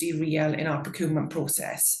diversity real in our procurement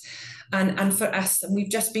process. And for us, and we've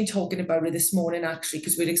just been talking about it this morning, actually,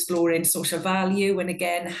 because we're exploring social value, and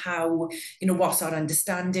again, how, what's our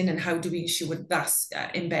understanding and how do we ensure that's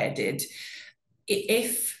embedded.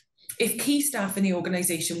 If key staff in the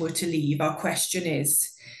organisation were to leave, our question is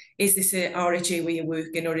this a RHA way of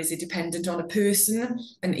working, or is it dependent on a person?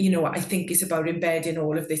 And, I think it's about embedding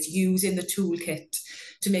all of this, using the toolkit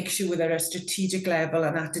to make sure that at a strategic level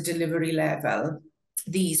and at a delivery level,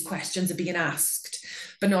 these questions are being asked,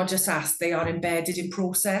 but not just asked, they are embedded in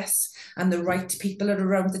process, and the right people are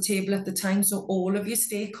around the table at the time. So all of your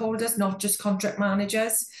stakeholders, not just contract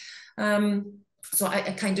managers. So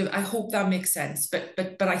I hope that makes sense.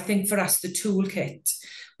 But I think for us, the toolkit,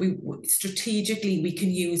 strategically we can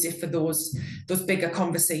use it for those bigger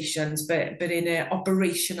conversations, but in an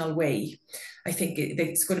operational way. I think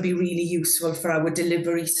it's going to be really useful for our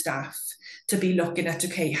delivery staff to be looking at,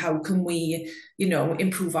 okay, how can we,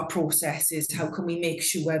 improve our processes? How can we make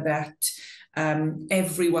sure that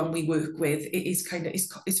everyone we work with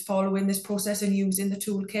is following this process and using the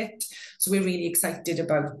toolkit? So we're really excited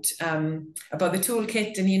about the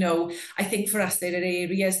toolkit. And, I think for us, there are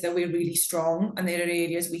areas that we're really strong, and there are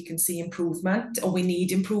areas we can see improvement, or we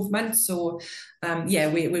need improvement. So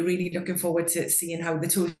we're really looking forward to seeing how the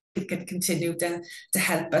toolkit can continue to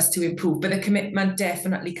help us to improve. But the commitment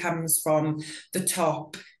definitely comes from the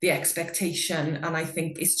top, the expectation, and I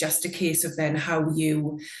think it's just a case of then how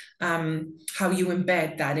you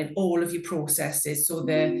embed that in all of your processes, so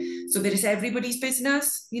that it's everybody's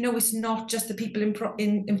business. It's not just the people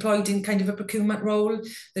employed in kind of a procurement role.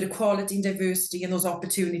 That equality and diversity and those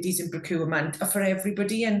opportunities in procurement are for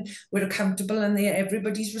everybody, and we're accountable, and they're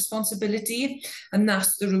everybody's responsibility. And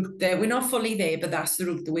that's the route there. We're not fully there, but that's the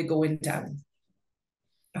route that we're going down.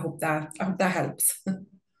 I hope that helps.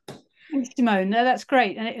 Thanks, Simone. No, that's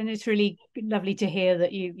great, and it's really lovely to hear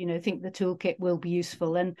that you think the toolkit will be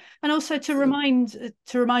useful, and also to remind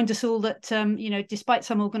us all that despite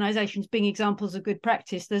some organisations being examples of good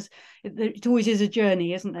practice, it always is a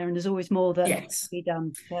journey, isn't there? And there's always more that needs to be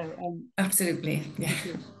done. So absolutely, yeah.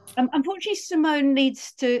 Unfortunately, Simone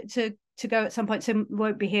needs to go at some point, so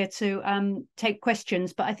won't be here to take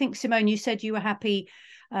questions. But I think, Simone, you said you were happy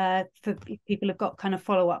for people who've got kind of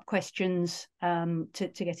follow-up questions to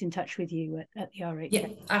get in touch with you at the RHA. Yeah,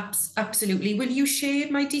 absolutely. Will you share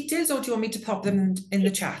my details, or do you want me to pop them in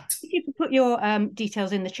the chat? If you could put your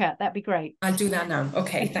details in the chat, that'd be great. I'll do that now.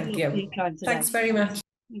 Okay, thank you. Thanks very much.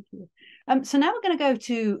 Thank you. So now we're going to go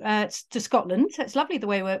to Scotland. So it's lovely the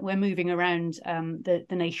way we're moving around the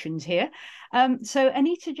nations here. So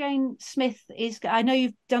Anita Jane Smith I know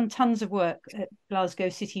you've done tons of work at Glasgow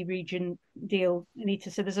City Region deal, Anita,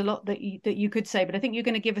 so there's a lot that you could say, but I think you're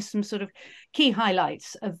going to give us some sort of key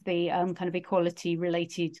highlights of the kind of equality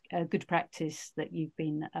related good practice that you've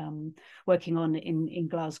been working on in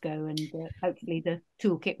Glasgow, and hopefully the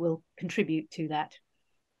toolkit will contribute to that.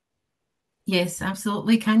 Yes,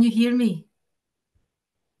 absolutely. Can you hear me?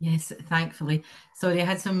 Yes, thankfully. Sorry, I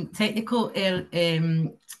had some technical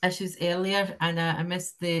issues earlier, and I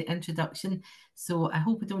missed the introduction, so I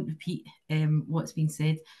hope I don't repeat what's been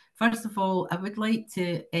said. First of all, I would like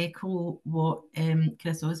to echo what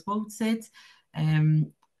Chris Oswald said.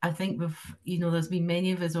 I think there's been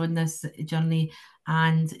many of us on this journey,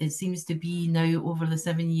 and it seems to be now over the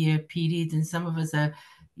 7-year period, and some of us are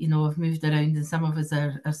have moved around, and some of us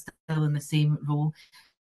are still in the same role.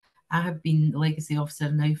 I have been the legacy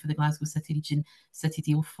officer now for the Glasgow City Region City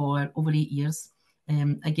Deal for over 8 years.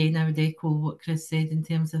 Again, I would echo what Chris said in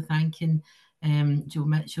terms of thanking Joe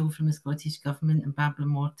Mitchell from the Scottish Government and Barbara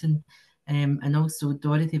Morton and also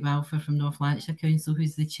Dorothy Balfour from North Lanarkshire Council,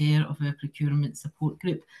 who's the chair of our procurement support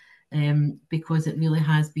group, because it really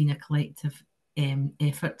has been a collective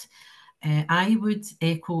effort. I would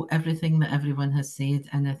echo everything that everyone has said,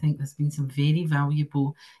 and I think there's been some very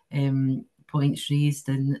valuable points raised,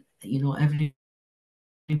 and everybody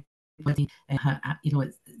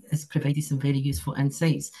has provided some very useful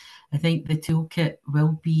insights. I think the toolkit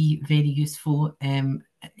will be very useful in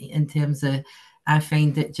terms of, I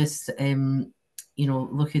find it just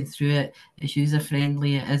looking through it, it's user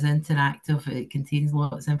friendly, it is interactive, it contains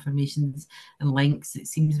lots of information and links, it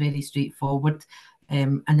seems very straightforward.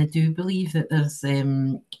 And I do believe that there's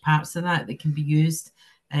parts of that can be used,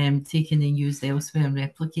 taken and used elsewhere and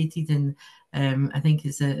replicated. And I think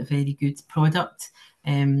it's a very good product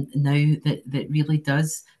now that really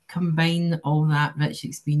does combine all that rich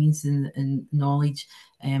experience and knowledge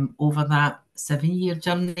over that 7-year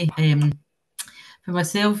journey. For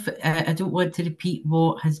myself, I don't want to repeat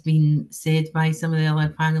what has been said by some of the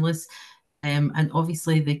other panelists. And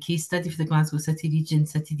obviously the case study for the Glasgow City Region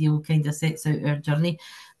City Deal kind of sets out our journey,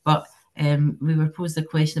 but we were posed a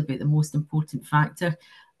question about the most important factor.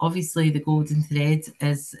 Obviously the golden thread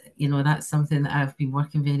is, that's something that I've been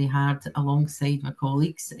working very hard alongside my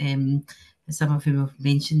colleagues, some of whom have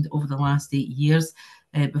mentioned over the last 8 years,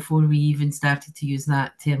 before we even started to use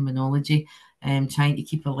that terminology, trying to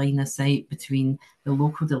keep a line of sight between the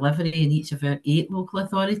local delivery in each of our 8 local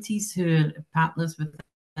authorities who are partners with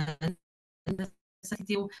the City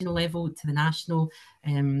Deal level to the national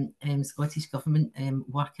Scottish Government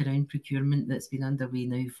work around procurement that's been underway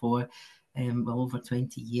now for well over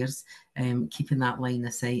 20 years, keeping that line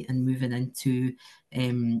of sight and moving into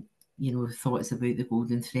thoughts about the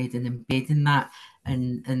golden thread and embedding that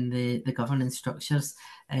in the governance structures.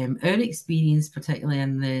 Our experience, particularly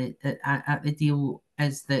at the deal,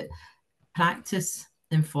 is that practice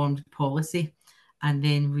informed policy, and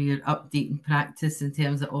then we're updating practice in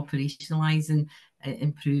terms of operationalising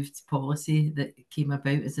improved policy that came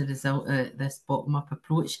about as a result of this bottom-up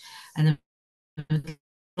approach. And a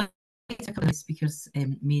couple of speakers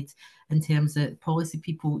made in terms of policy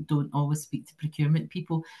people don't always speak to procurement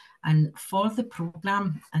people, and for the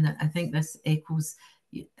programme, and I think this echoes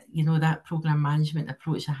that programme management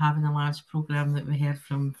approach of having a large programme that we heard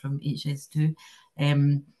from HS2.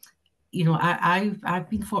 I've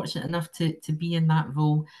been fortunate enough to be in that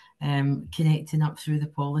role, connecting up through the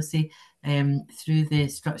policy, through the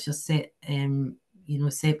structures set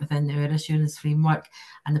set within our assurance framework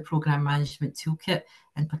and the programme management toolkit,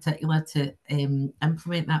 in particular, to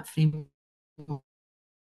implement that framework,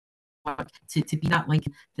 to be that link,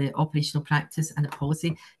 the operational practice and the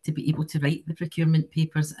policy, to be able to write the procurement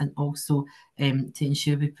papers, and also to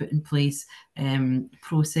ensure we put in place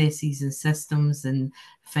processes and systems and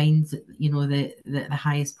find the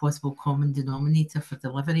highest possible common denominator for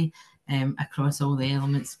delivery across all the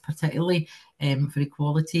elements, particularly for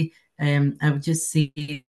equality. I would just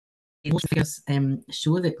say most figures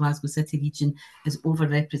show that Glasgow City Region is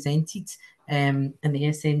overrepresented in the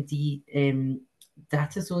SMD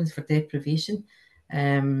data zones for deprivation.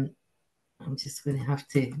 I'm just going to have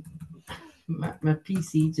to, my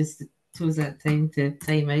PC just chose that time to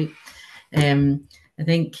time out. I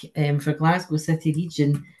think for Glasgow City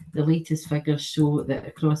Region, the latest figures show that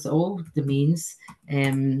across all domains,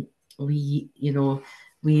 we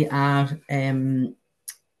are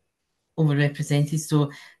overrepresented.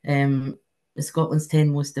 So Scotland's 10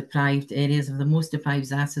 most deprived areas of the most deprived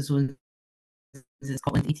ZASA zones in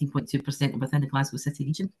Scotland, 18.2% within the Glasgow City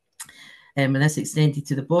Region. And this extended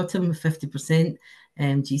to the bottom, 50%.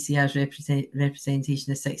 GCR's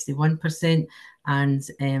representation is 61%, and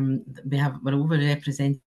we're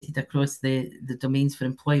overrepresented across the domains for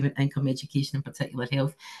employment, income, education, and particular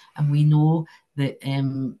health. And we know that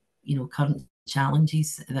current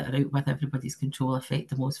challenges that are out with everybody's control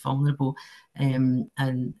affect the most vulnerable in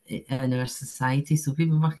our society. So we've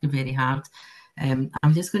been working very hard.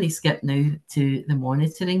 I'm just going to skip now to the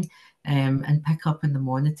monitoring and pick up in the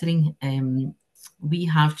monitoring. We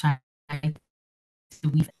have tried to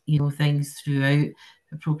weave things throughout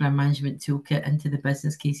the programme management toolkit into the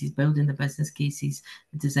business cases, building the business cases,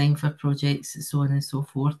 the design for projects, so on and so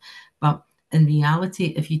forth. But in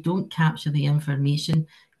reality, if you don't capture the information,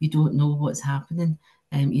 you don't know what's happening.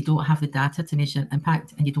 You don't have the data to measure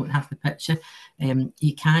impact, and you don't have the picture.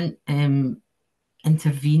 You can't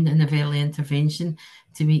intervene in a early intervention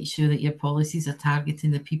to make sure that your policies are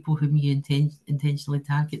targeting the people whom you intentionally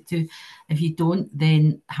target to. If you don't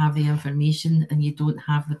then have the information and you don't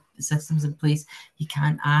have the systems in place, you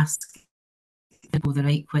can't ask people the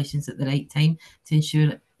right questions at the right time to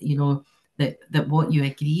ensure that what you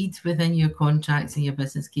agreed within your contracts and your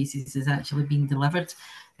business cases is actually being delivered.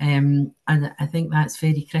 And I think that's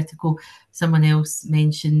very critical. Someone else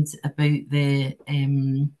mentioned about the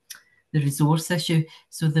resource issue.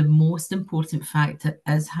 So the most important factor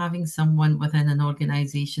is having someone within an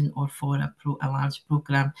organisation or for a large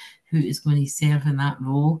programme who is going to serve in that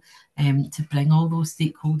role, to bring all those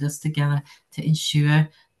stakeholders together to ensure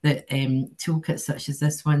that toolkits such as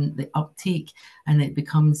this one, the uptake, and it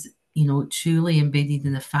becomes, you know, truly embedded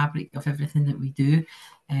in the fabric of everything that we do.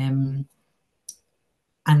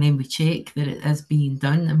 And then we check that it is being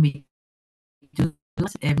done, and we do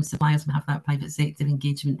suppliers and have that private sector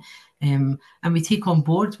engagement, and we take on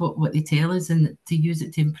board what they tell us and to use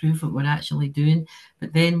it to improve what we're actually doing.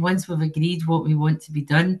 But then once we've agreed what we want to be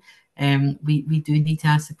done, we do need to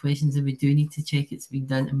ask the questions, and we do need to check it's been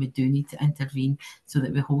done, and we do need to intervene so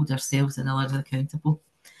that we hold ourselves and others accountable.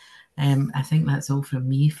 I think that's all from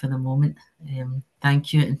me for the moment.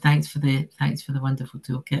 Thank you, and thanks for the wonderful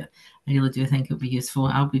toolkit. I really do think it'll be useful.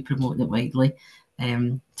 I'll be promoting it widely,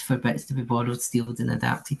 for bits to be borrowed, stealed, and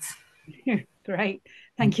adapted. Great,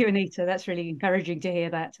 thank you, Anita. That's really encouraging to hear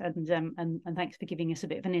that, and thanks for giving us a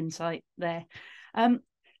bit of an insight there.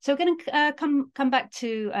 So we're going to come back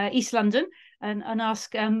to East London and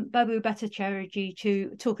ask Babu Bhattacharjee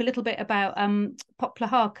to talk a little bit about Poplar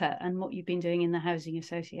Harker and what you've been doing in the Housing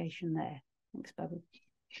Association there. Thanks, Babu.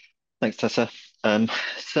 Thanks, Tessa.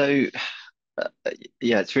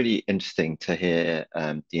 Yeah, it's really interesting to hear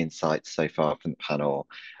the insights so far from the panel.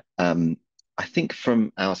 I think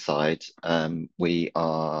from our side, we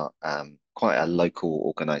are quite a local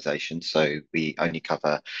organisation, so we only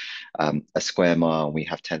cover a square mile. We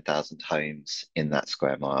have 10,000 homes in that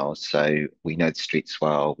square mile, so we know the streets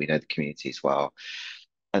well, we know the communities well.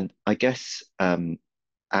 And I guess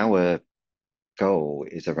our goal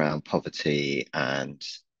is around poverty and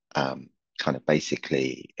kind of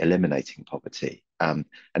basically eliminating poverty. And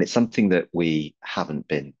it's something that we haven't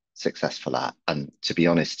been successful at. And to be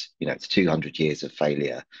honest, you know, it's 200 years of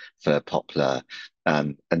failure for Poplar.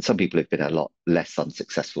 And some people have been a lot less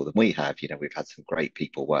unsuccessful than we have. You know, we've had some great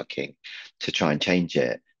people working to try and change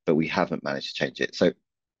it, but we haven't managed to change it. So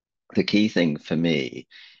the key thing for me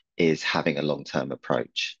is having a long-term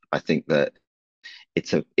approach. I think that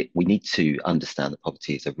we need to understand that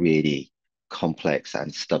poverty is a really complex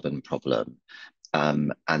and stubborn problem,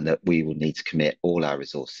 and that we will need to commit all our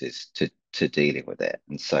resources to dealing with it.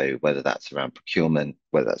 And so whether that's around procurement,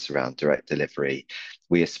 whether that's around direct delivery,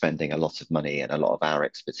 we are spending a lot of money and a lot of our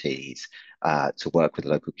expertise to work with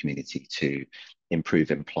the local community to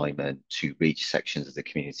improve employment, to reach sections of the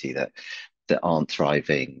community that aren't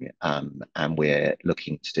thriving, and we're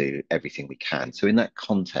looking to do everything we can. So in that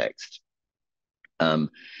context,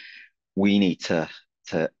 we need to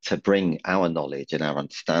bring our knowledge and our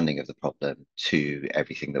understanding of the problem to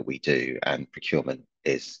everything that we do, and procurement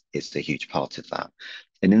is a huge part of that.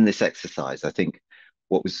 And in this exercise, I think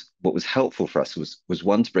what was helpful for us was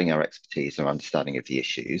one, to bring our expertise, our understanding of the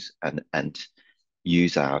issues, and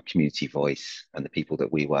use our community voice and the people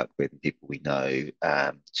that we work with and people we know,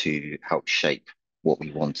 to help shape what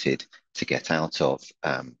we wanted to get out of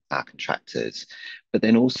our contractors, but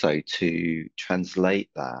then also to translate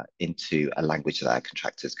that into a language that our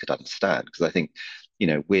contractors could understand. Because I think, you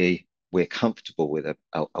know, we're comfortable with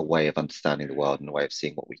a way of understanding the world and a way of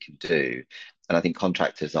seeing what we can do. And I think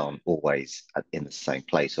contractors aren't always in the same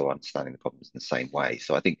place or understanding the problems in the same way.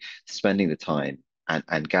 So I think spending the time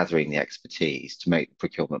and gathering the expertise to make the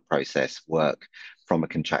procurement process work from a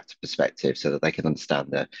contractor perspective, so that they can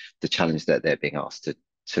understand the challenge that they're being asked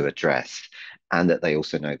to address, and that they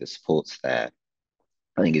also know the support's there,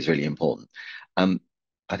 I think is really important.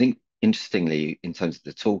 I think, interestingly, in terms of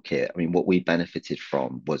the toolkit, I mean, what we benefited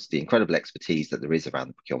from was the incredible expertise that there is around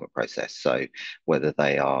the procurement process. So whether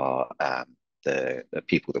they are the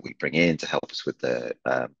people that we bring in to help us with the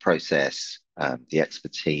process, the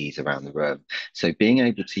expertise around the room. So being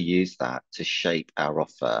able to use that to shape our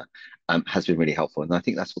offer has been really helpful. And I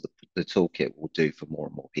think that's what the toolkit will do for more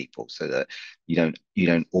and more people, so that you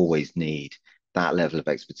don't always need that level of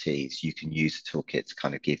expertise. You can use the toolkit to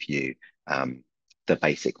kind of give you the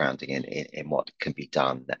basic grounding in what can be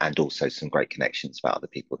done, and also some great connections about other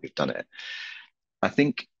people who've done it. I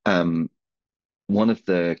think one of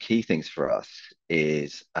the key things for us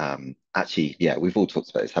is actually, yeah, we've all talked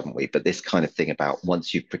about this, haven't we? But this kind of thing about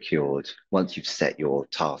once you've procured, once you've set your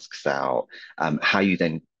tasks out, how you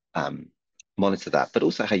then monitor that, but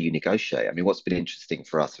also how you negotiate. I mean, what's been interesting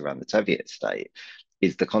for us around the Teviot estate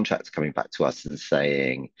is the contractor coming back to us and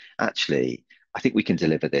saying, actually, I think we can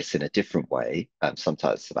deliver this in a different way.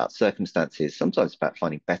 Sometimes it's about circumstances, sometimes it's about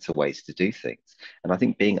finding better ways to do things. And I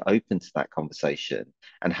think being open to that conversation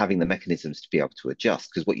and having the mechanisms to be able to adjust,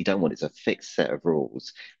 because what you don't want is a fixed set of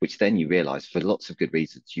rules, which then you realize for lots of good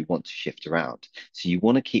reasons you want to shift around. So you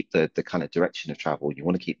want to keep the kind of direction of travel, you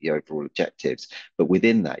want to keep the overall objectives, but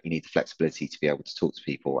within that, you need the flexibility to be able to talk to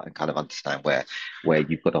people and kind of understand where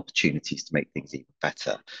you've got opportunities to make things even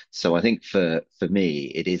better. So I think for me,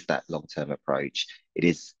 it is that long-term approach. It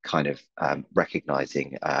is kind of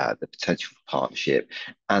recognizing the potential for partnership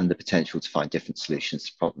and the potential to find different solutions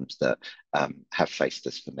to problems that have faced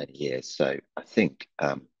us for many years. So I think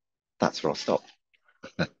that's where I'll stop.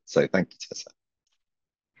 So thank you, Tessa.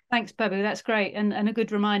 Thanks, Babu. That's great, and a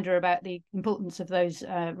good reminder about the importance of those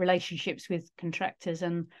relationships with contractors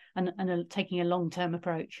and taking a long-term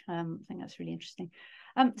approach. I think that's really interesting.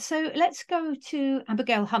 So let's go to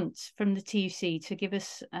Abigail Hunt from the TUC to give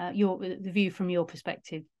us the view from your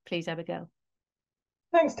perspective, please, Abigail.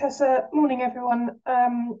 Thanks, Tessa. Morning, everyone.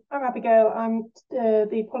 I'm Abigail. I'm the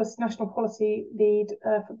National Policy Lead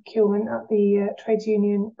for Procurement at the Trades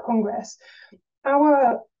Union Congress.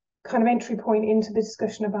 Our kind of entry point into the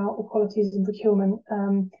discussion about equalities in procurement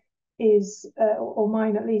or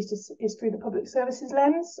mine at least, is through the public services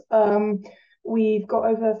lens. We've got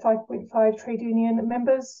over 5.5 trade union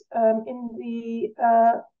members in the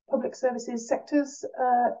public services sectors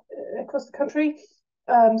across the country.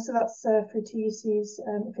 So that's through TUC's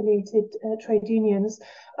affiliated trade unions.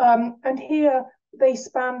 And here they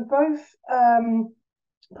span both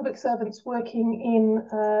public servants working in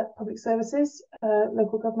public services,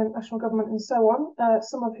 local government, national government, and so on,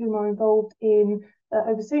 some of whom are involved in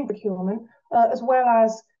overseeing procurement, as well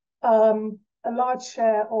as a large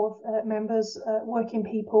share of members, working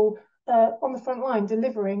people on the front line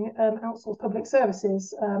delivering outsourced public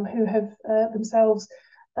services, who have themselves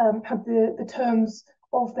had the terms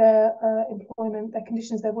of their employment, their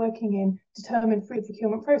conditions they're working in, determined through the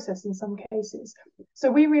procurement process in some cases. So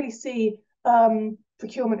we really see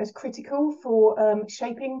procurement as critical for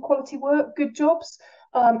shaping quality work, good jobs,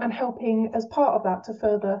 and helping as part of that to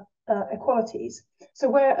further equalities. So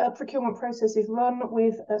where a procurement process is run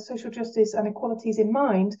with social justice and equalities in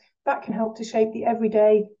mind, that can help to shape the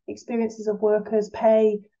everyday experiences of workers,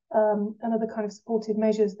 pay, and other kind of supportive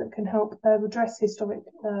measures that can help redress historic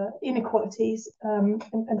inequalities and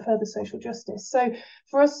further social justice. So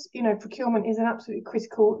for us, procurement is an absolutely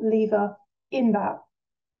critical lever in that.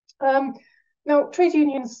 Now, trade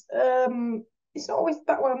unions, it's not always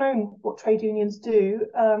that well known what trade unions do.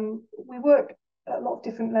 We work at a lot of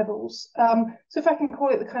different levels. So if I can call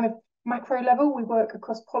it the kind of macro level, we work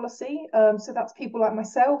across policy. So that's people like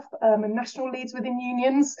myself and national leads within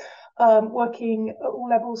unions, working at all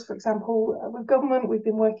levels. For example, with government, we've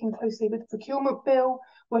been working closely with the procurement bill,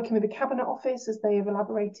 working with the Cabinet Office as they have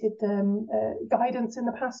elaborated guidance in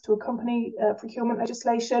the past to accompany procurement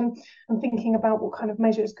legislation, and thinking about what kind of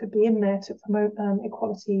measures could be in there to promote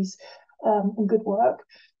equalities and good work.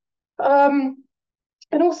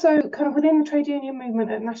 And also, kind of within the trade union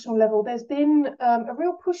movement at national level, there's been a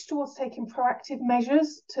real push towards taking proactive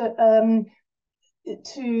measures to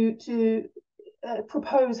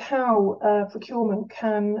propose how procurement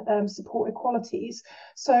can support equalities.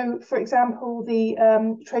 So, for example, the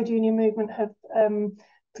trade union movement have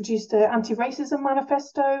produced an anti-racism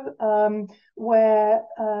manifesto where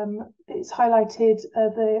it's highlighted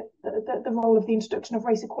the role of the introduction of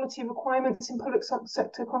race equality requirements in public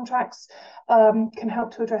sector contracts can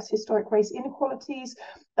help to address historic race inequalities,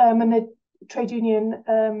 and the trade unions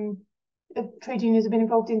have been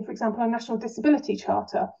involved in, for example, a national disability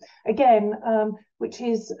charter, again, which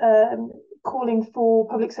is calling for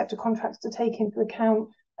public sector contracts to take into account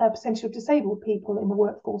potential disabled people in the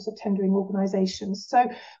workforce of tendering organisations. So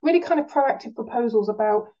really kind of proactive proposals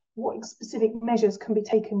about what specific measures can be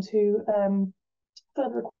taken to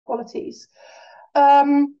further equalities.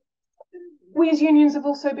 We as unions have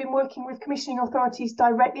also been working with commissioning authorities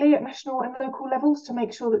directly at national and local levels to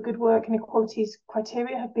make sure that good work and equalities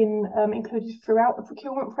criteria have been included throughout the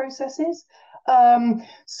procurement processes.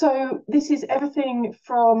 So this is everything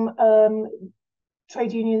from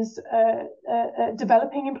trade unions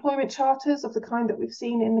developing employment charters of the kind that we've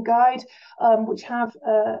seen in the guide, which have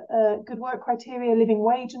good work criteria, living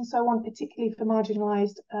wage and so on, particularly for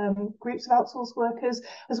marginalised groups of outsourced workers,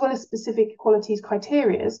 as well as specific equalities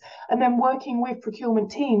criteria, and then working with procurement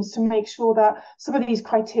teams to make sure that some of these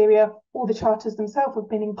criteria or the charters themselves have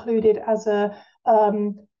been included as a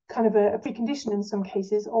kind of a precondition in some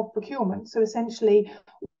cases of procurement. So essentially,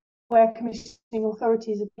 where commissioning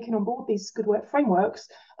authorities have taken on board these good work frameworks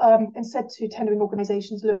and said to tendering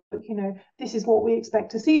organisations, look, this is what we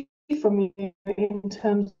expect to see from you in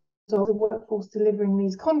terms of the workforce delivering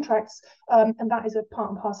these contracts, and that is a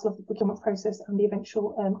part and parcel of the procurement process and the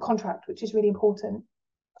eventual contract, which is really important.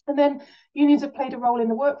 And then unions have played a role in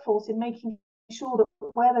the workforce in making sure that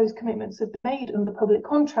where those commitments have been made under public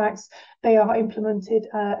contracts, they are implemented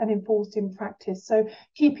and enforced in practice. So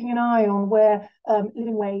keeping an eye on where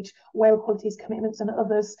living wage, where equalities commitments and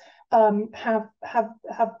others have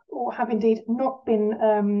indeed not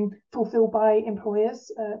been fulfilled by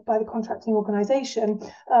employers, by the contracting organisation,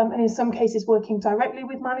 and in some cases working directly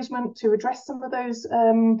with management to address some of those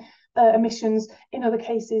omissions, in other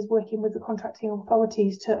cases working with the contracting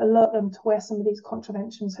authorities to alert them to where some of these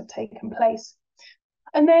contraventions have taken place.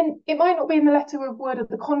 And then it might not be in the letter of word of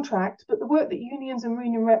the contract, but the work that unions and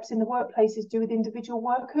union reps in the workplaces do with individual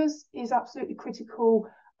workers is absolutely critical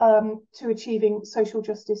to achieving social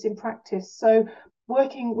justice in practice. So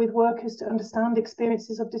working with workers to understand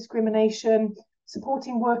experiences of discrimination,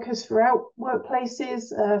 supporting workers throughout workplaces,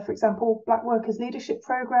 for example, Black Workers Leadership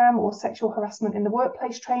Programme or sexual harassment in the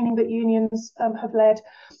workplace training that unions have led,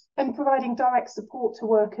 and providing direct support to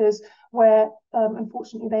workers where,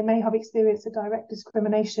 unfortunately, they may have experienced a direct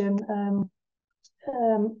discrimination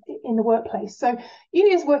in the workplace. So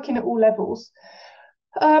unions working at all levels.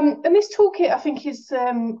 And this toolkit, I think, is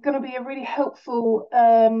going to be a really helpful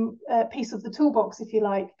piece of the toolbox, if you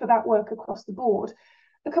like, for that work across the board.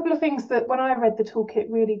 A couple of things that when I read the toolkit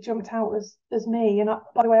really jumped out as me, and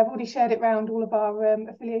by the way, I've already shared it around all of our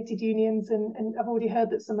affiliated unions, and I've already heard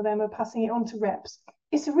that some of them are passing it on to reps.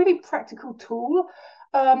 It's a really practical tool.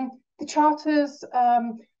 The charters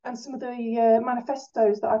and some of the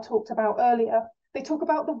manifestos that I talked about earlier, they talk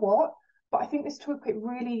about the what, but I think this toolkit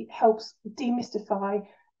really helps demystify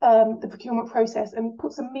the procurement process and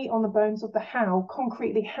put some meat on the bones of the how,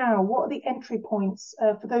 concretely how, what are the entry points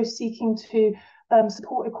for those seeking to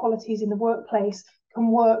support equalities in the workplace,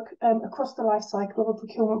 can work across the life cycle of a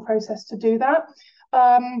procurement process to do that.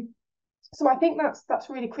 So I think that's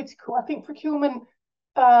really critical. I think procurement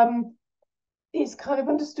is kind of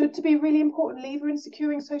understood to be a really important lever in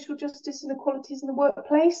securing social justice and equalities in the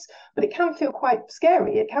workplace, but it can feel quite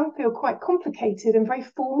scary. It can feel quite complicated and very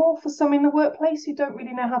formal for some in the workplace who don't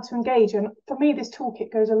really know how to engage. And for me, this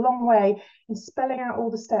toolkit goes a long way in spelling out all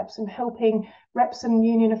the steps and helping reps and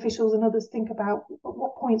union officials and others think about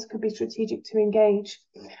what points could be strategic to engage.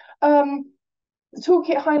 The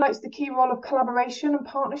toolkit highlights the key role of collaboration and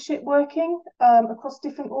partnership working across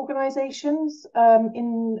different organisations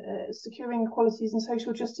in securing equalities and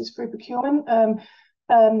social justice through procurement.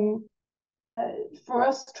 For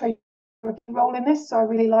us, trade a key role in this, so I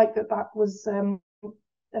really like that was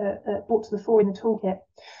brought to the fore in the toolkit.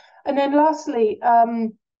 And then lastly,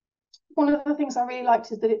 one of the things I really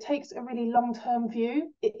liked is that it takes a really long-term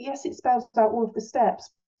view. Yes, it spells out all of the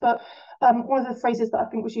steps, but one of the phrases that I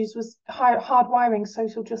think was used was hardwiring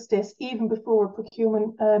social justice even before a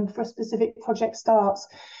procurement for a specific project starts.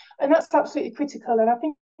 And that's absolutely critical. And I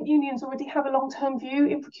think unions already have a long-term view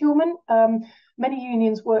in procurement. Many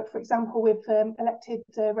unions work, for example, with elected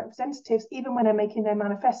representatives, even when they're making their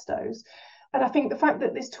manifestos. And I think the fact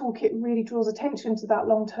that this toolkit really draws attention to that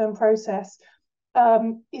long-term process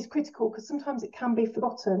is critical, because sometimes it can be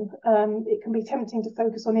forgotten. It can be tempting to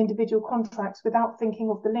focus on individual contracts without thinking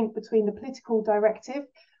of the link between the political directive,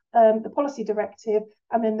 the policy directive,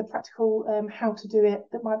 and then the practical how to do it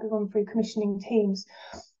that might be run through commissioning teams.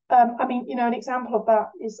 I mean, you know, an example of that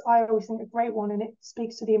is, I always think a great one, and it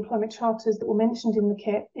speaks to the employment charters that were mentioned in the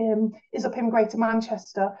kit, is up in Greater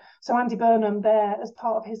Manchester. So Andy Burnham there, as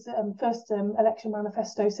part of his first election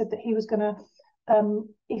manifesto, said that he was going to,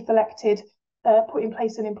 if elected, put in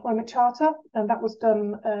place an employment charter, and that was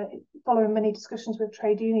done following many discussions with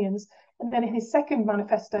trade unions. And then in his second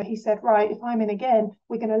manifesto, he said, right, if I'm in again,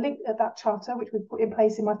 we're going to link that charter, which we put in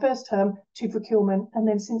place in my first term, to procurement. And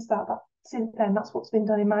then since then, that's what's been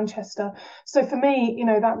done in Manchester. So for me, you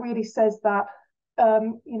know, that really says that,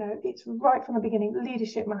 you know, it's right from the beginning,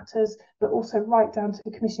 leadership matters, but also right down to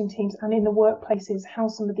the commissioning teams and in the workplaces, how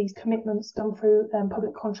some of these commitments done through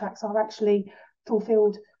public contracts are actually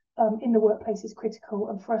fulfilled in the workplace is critical.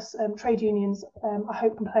 And for us, trade unions, I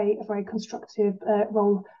hope, can play a very constructive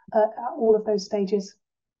role at all of those stages.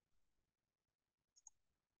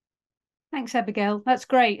 Thanks, Abigail. That's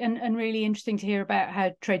great, and really interesting to hear about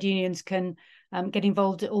how trade unions can get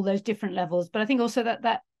involved at all those different levels. But I think also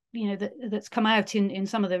that you know, that's come out in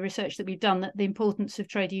some of the research that we've done, that the importance of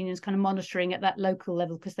trade unions kind of monitoring at that local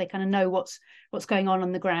level, because they kind of know what's going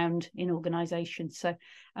on the ground in organisations. So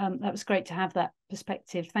that was great to have that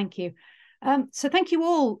perspective. Thank you. So thank you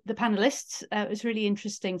all, the panelists. It was really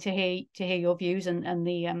interesting to hear your views and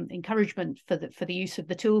the encouragement for the use of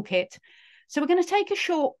the toolkit. So we're going to take a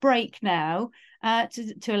short break now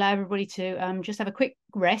to allow everybody to just have a quick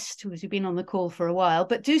rest, because we've been on the call for a while.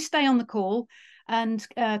 But do stay on the call and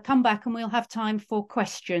come back, and we'll have time for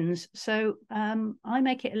questions. So I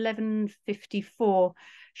make it 11:54.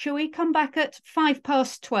 Shall we come back at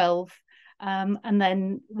 12:05? And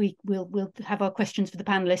then we'll have our questions for the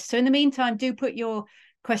panelists. So in the meantime, do put your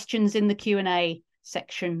questions in the Q&A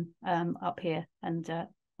section up here, and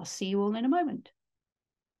I'll see you all in a moment.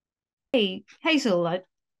 Hey, Hazel,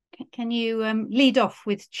 can you lead off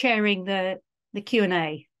with sharing the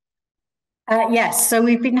Q&A? Yes, so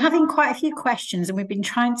we've been having quite a few questions, and we've been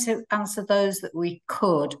trying to answer those that we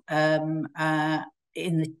could as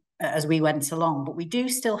we went along, but we do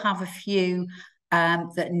still have a few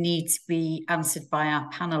that need to be answered by our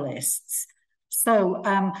panelists. So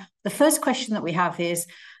the first question that we have is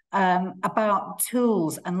about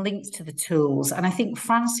tools and links to the tools, and I think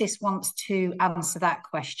Francis wants to answer that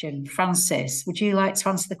question. Francis, would you like to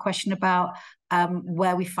answer the question about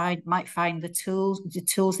where we might find the tools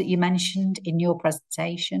that you mentioned in your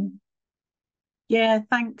presentation? Yeah,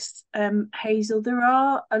 thanks, Hazel. There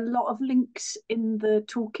are a lot of links in the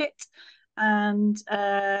toolkit, and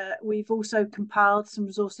we've also compiled some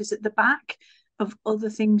resources at the back of other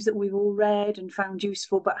things that we've all read and found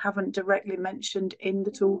useful but haven't directly mentioned in the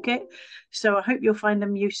toolkit. So I hope you'll find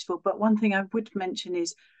them useful. But one thing I would mention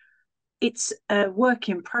is it's a work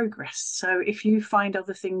in progress. So if you find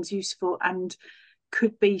other things useful and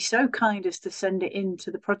could be so kind as to send it in to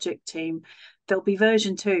the project team, there'll be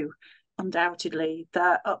version 2, undoubtedly,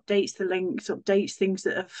 that updates the links, updates things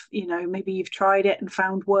that have, maybe you've tried it and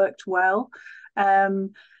found worked well.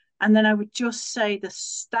 And then I would just say the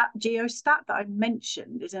GeoStat that I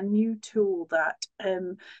mentioned is a new tool that,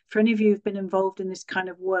 for any of you who've been involved in this kind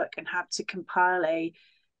of work and had to compile a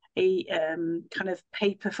kind of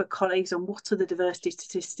paper for colleagues on what are the diversity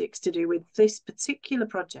statistics to do with this particular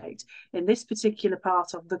project in this particular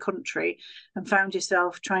part of the country, and found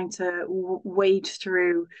yourself trying to wade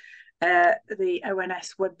through the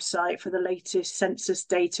ONS website for the latest census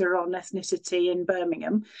data on ethnicity in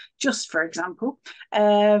Birmingham, just for example,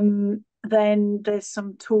 then there's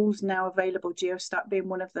some tools now available, GeoStat being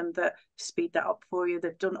one of them, that speed that up for you.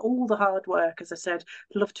 They've done all the hard work, as I said.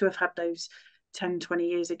 Love to have had those 10, 20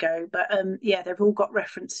 years ago, but yeah, they've all got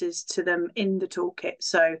references to them in the toolkit.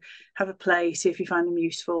 So have a play, see if you find them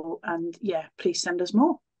useful, and yeah, please send us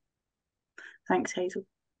more. Thanks, Hazel.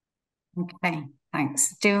 Okay,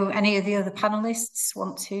 thanks. Do any of the other panelists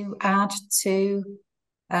want to add to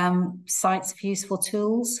sites of useful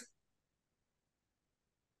tools?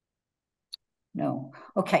 No.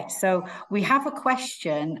 Okay, so we have a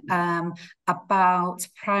question about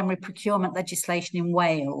primary procurement legislation in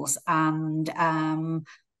Wales, and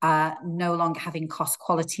no longer having cost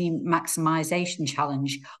quality maximisation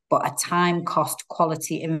challenge, but a time cost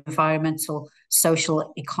quality environmental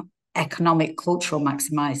social economic cultural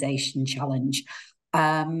maximisation challenge.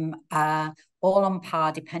 All on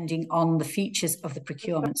par, depending on the features of the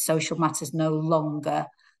procurement. Social matters no longer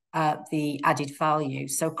the added value.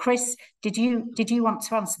 So Chris, did you want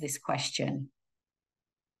to answer this question?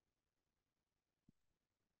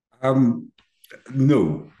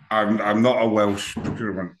 No, I'm not a Welsh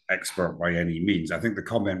procurement expert by any means. I think the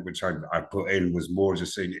comment which I put in was more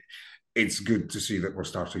just saying it's good to see that we're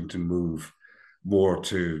starting to move more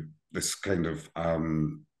to this kind of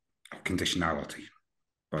conditionality.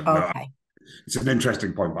 But okay. No, it's an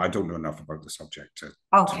interesting point, but I don't know enough about the subject.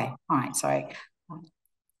 Okay, all right, sorry.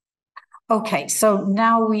 Okay, so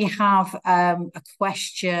now we have a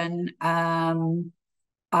question about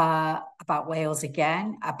Wales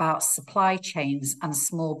again, about supply chains and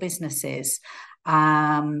small businesses,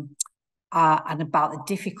 and about the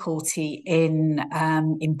difficulty in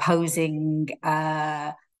imposing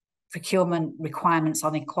procurement requirements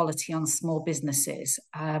on equality on small businesses.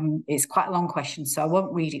 It's quite a long question, so I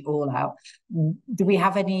won't read it all out. Do we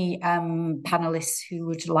have any panelists who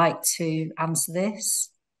would like to answer this?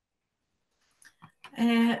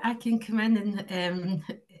 I can come in and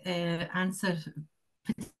answer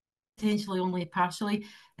potentially only partially,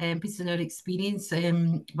 based on our experience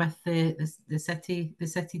with the city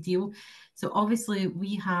deal. So obviously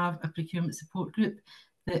we have a procurement support group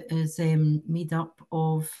that is made up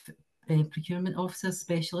of procurement officers,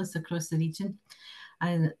 specialists across the region.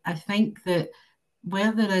 And I think that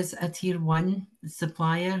where there is a tier 1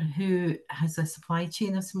 supplier who has a supply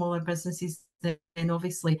chain of smaller businesses, then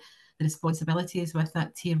obviously the responsibility is with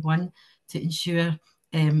that tier 1 to ensure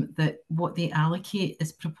that what they allocate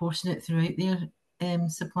is proportionate throughout their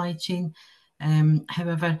supply chain.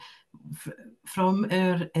 However, from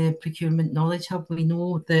our procurement knowledge hub, we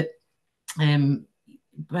know that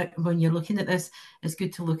but when you're looking at this, it's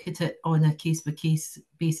good to look at it on a case-by-case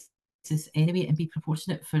basis anyway, and be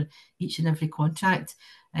proportionate for each and every contract.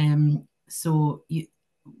 So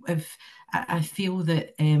if I feel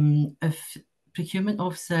that if procurement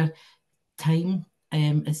officer time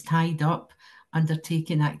is tied up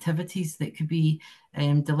undertaking activities that could be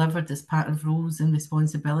delivered as part of roles and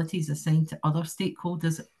responsibilities assigned to other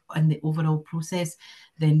stakeholders in the overall process,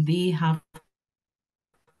 then they have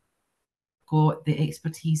got the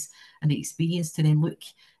expertise and the experience to then look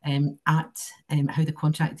at how the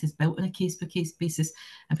contract is built on a case-by-case basis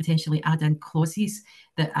and potentially add in clauses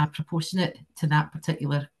that are proportionate to that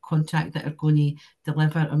particular contract that are going to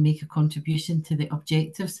deliver or make a contribution to the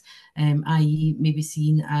objectives, i.e. maybe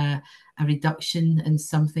seeing a reduction in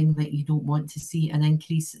something that you don't want to see, an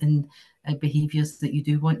increase in behaviours that you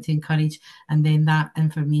do want to encourage, and then that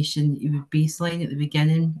information you would baseline at the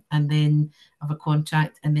beginning and then of a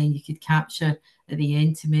contract, and then you could capture at the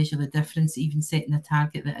end to measure the difference, even setting a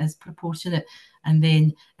target that is proportionate. And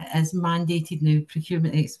then it is mandated now.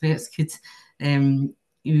 Procurement experts could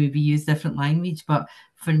maybe use different language, but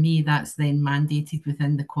for me that's then mandated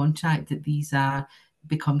within the contract that these are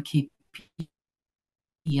become KPIs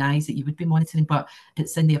that you would be monitoring, but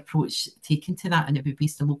it's in the approach taken to that, and it would be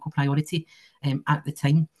based on local priority at the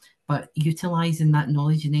time. But utilising that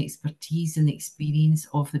knowledge and expertise and experience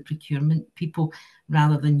of the procurement people,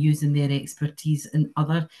 rather than using their expertise in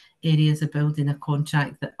other areas of building a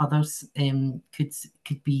contract that others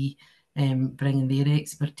could be bringing their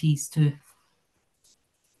expertise to,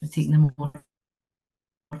 taking a more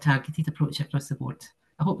targeted approach across the board.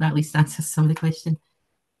 I hope that at least answers some of the question.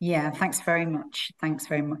 Yeah, thanks very much. Thanks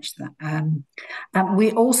very much for that.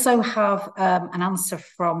 We also have an answer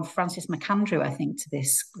from Francis McAndrew, I think, to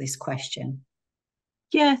this question.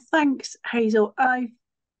 Yeah, thanks, Hazel. I've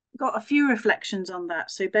got a few reflections on that,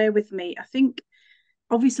 so bear with me. I think,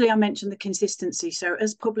 obviously, I mentioned the consistency. So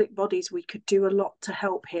as public bodies, we could do a lot to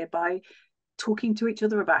help here by talking to each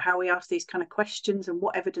other about how we ask these kind of questions and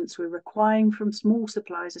what evidence we're requiring from small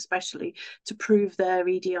suppliers, especially to prove their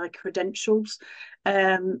EDI credentials.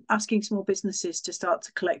 Asking small businesses to start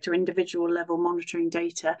to collect or individual level monitoring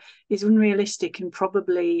data is unrealistic and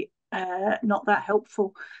probably not that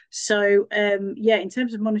helpful. So yeah, in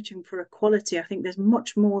terms of monitoring for equality, I think there's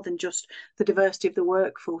much more than just the diversity of the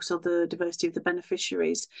workforce or the diversity of the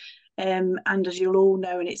beneficiaries. And as you'll all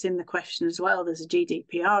know, and it's in the question as well, there's a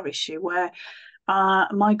GDPR issue where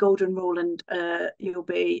my golden rule, and you'll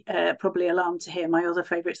be probably alarmed to hear my other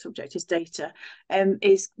favourite subject is data,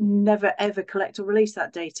 is never ever collect or release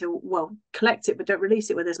that data. Well, collect it, but don't release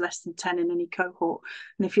it where there's less than 10 in any cohort.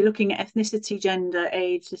 And if you're looking at ethnicity, gender,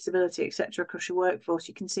 age, disability, etc. across your workforce,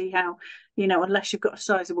 you can see how, you know, unless you've got a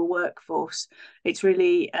sizable workforce, it's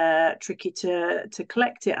really tricky to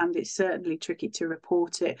collect it, and it's certainly tricky to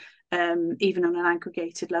report it, even on an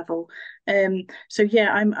aggregated level. So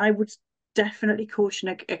yeah, I would definitely caution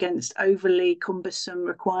against overly cumbersome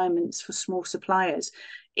requirements for small suppliers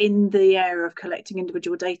in the area of collecting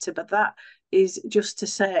individual data. But that is just to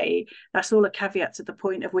say, that's all a caveat to the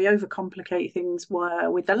point of we overcomplicate things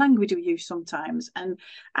with the language we use sometimes, and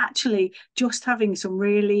actually just having some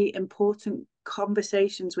really important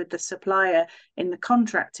conversations with the supplier in the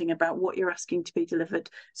contracting about what you're asking to be delivered.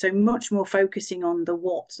 So much more focusing on the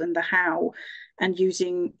what and the how, and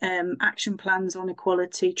using action plans on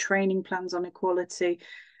equality, training plans on equality,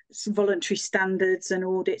 voluntary standards and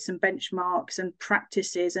audits and benchmarks and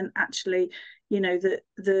practices, and actually, you know,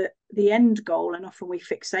 the end goal, and often we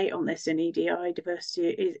fixate on this in EDI diversity,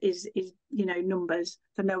 is you know, numbers,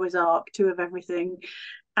 the Noah's Ark, 2 of everything.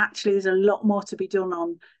 Actually, there's a lot more to be done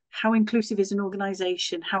on how inclusive is an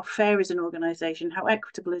organisation, how fair is an organisation, how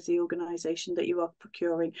equitable is the organisation that you are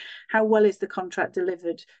procuring, how well is the contract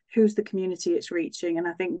delivered, who's the community it's reaching. And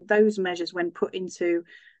I think those measures, when put into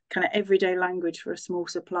kind of everyday language for a small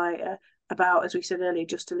supplier about, as we said earlier,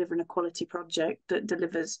 just delivering a quality project that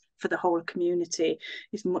delivers for the whole community,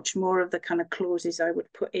 is much more of the kind of clauses I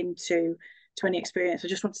would put into any experience. I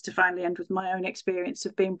just wanted to finally end with my own experience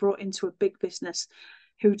of being brought into a big business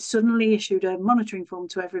who'd suddenly issued a monitoring form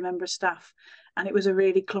to every member of staff, and it was a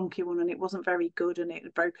really clunky one, and it wasn't very good, and it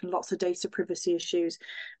had broken lots of data privacy issues.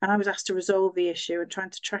 And I was asked to resolve the issue and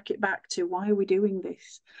trying to track it back to, why are we doing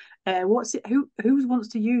this? What's it? Who wants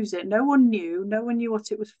to use it? No one knew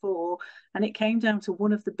what it was for, and it came down to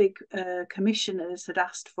one of the big commissioners had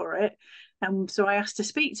asked for it. And so I asked to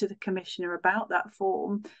speak to the commissioner about that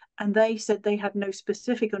form, and they said they had no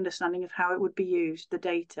specific understanding of how it would be used, the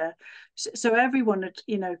data. So everyone had,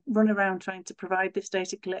 you know, run around trying to provide this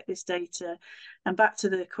data, collect this data. And back to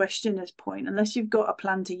the questioner's point, unless you've got a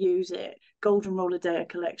plan to use it, golden rule of data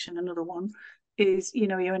collection, another one, is, you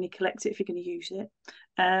only collect it if you're going to use it.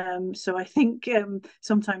 So I think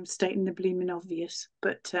sometimes stating the blooming obvious,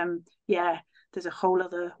 but yeah, there's a whole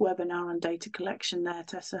other webinar on data collection there,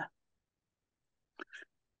 Tessa.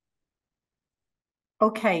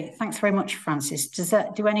 Okay, thanks very much, Francis.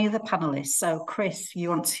 Do any of the panelists? So, Chris, you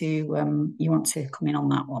want to come in on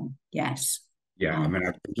that one? Yes. Yeah, I mean,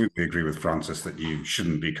 I completely agree with Francis that you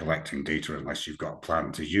shouldn't be collecting data unless you've got a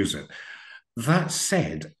plan to use it. That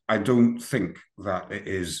said, I don't think that it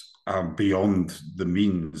is beyond the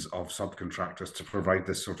means of subcontractors to provide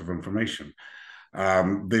this sort of information.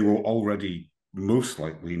 They will already most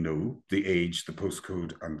likely know the age, the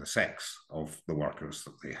postcode, and the sex of the workers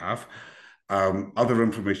that they have. Other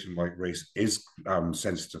information like race is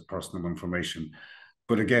sensitive personal information.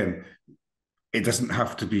 But again, it doesn't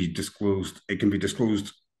have to be disclosed. It can be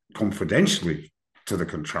disclosed confidentially to the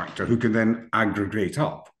contractor, who can then aggregate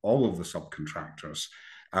up all of the subcontractors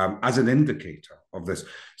as an indicator of this.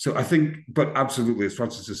 So I think, but absolutely, as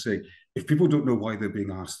Francis is saying, if people don't know why they're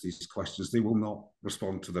being asked these questions, they will not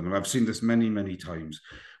respond to them. And I've seen this many, many times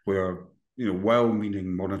where,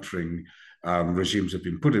 well-meaning monitoring regimes have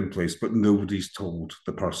been put in place, but nobody's told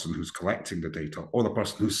the person who's collecting the data or the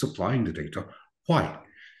person who's supplying the data why.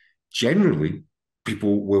 Generally,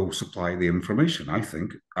 people will supply the information, I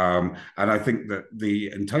think. And I think that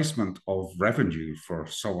the enticement of revenue for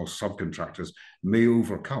solo subcontractors may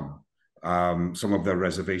overcome some of their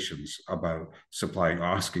reservations about supplying or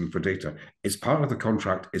asking for data. It's part of the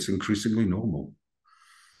contract. It's increasingly normal.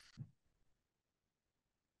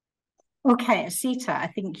 Okay, Asita, I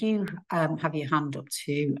think you have your hand up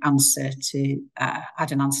to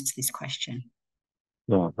add an answer to this question.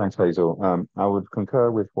 Yeah, thanks, Hazel. I would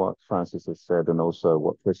concur with what Francis has said and also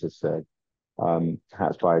what Chris has said,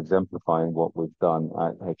 perhaps by exemplifying what we've done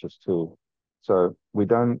at HS2. So we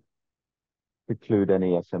don't preclude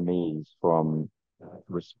any SMEs from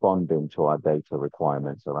responding to our data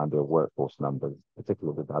requirements around their workforce numbers,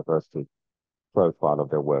 particularly the diversity profile of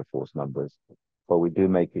their workforce numbers. But we do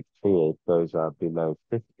make it clear if those are below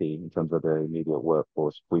 50 in terms of their immediate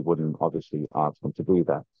workforce, we wouldn't obviously ask them to do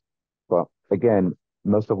that. But again,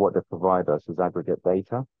 most of what they provide us is aggregate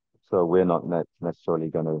data. So we're not necessarily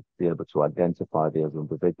going to be able to identify those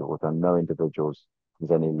individuals, and no individuals is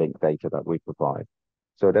any linked data that we provide.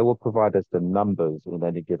 So they will provide us the numbers in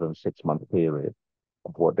any given 6-month period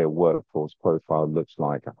of what their workforce profile looks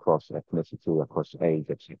like across ethnicity, across age,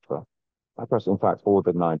 etc. Across, in fact, all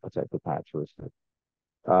the 9 protected characteristics.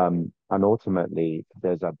 And ultimately,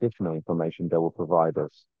 there's additional information they will provide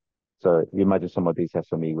us. So you imagine some of these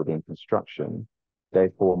SME within construction, they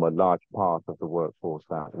form a large part of the workforce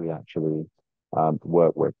that we actually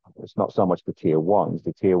work with. It's not so much the tier ones.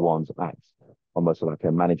 The tier ones act almost like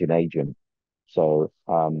a managing agent. So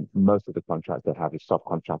most of the contracts they have is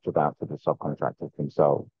subcontracted out to the subcontractors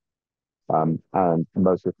themselves. And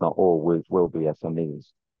most, if not all, will be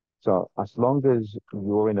SMEs. So as long as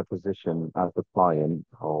you're in a position as the client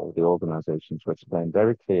or the organization to explain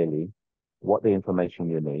very clearly what the information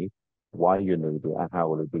you need, why you need it, and how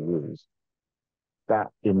will it be used,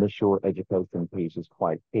 that initial education piece is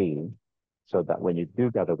quite key, so that when you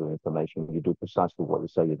do gather the information, you do precisely what you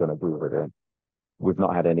say you're going to do with it. We've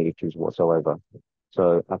not had any issues whatsoever.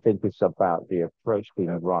 So I think it's about the approach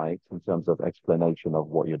being right in terms of explanation of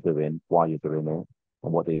what you're doing, why you're doing it,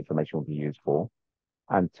 and what the information will be used for,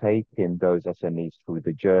 and taking those SMEs through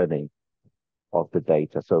the journey of the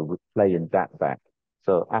data. So playing that back.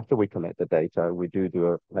 So after we collect the data, we do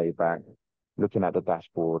a playback, looking at the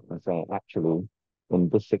dashboard and saying, actually, in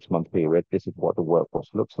this 6-month period, this is what the workforce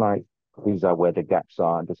looks like. These are where the gaps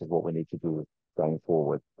are, and this is what we need to do going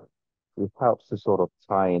forward. It helps to sort of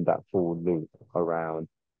tie in that full loop around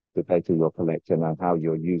the data you're collecting and how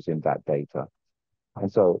you're using that data.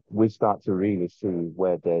 And so we start to really see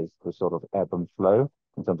where there's the sort of ebb and flow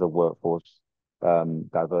in terms of workforce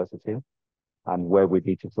diversity, and where we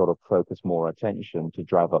need to sort of focus more attention to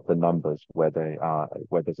drive up the numbers where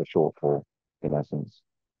there's a shortfall, in essence.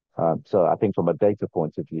 So I think from a data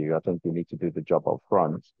point of view, I think you need to do the job up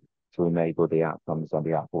front to enable the outcomes and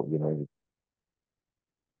the output you need.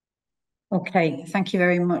 Okay, thank you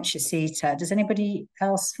very much, Asita. Does anybody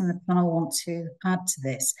else from the panel want to add to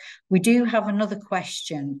this? We do have another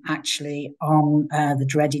question, actually, on the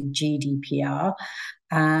dreaded GDPR.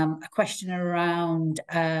 A question around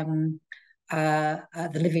the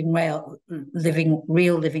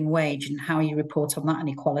real living wage and how you report on that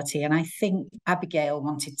inequality. And I think Abigail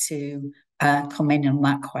wanted to come in on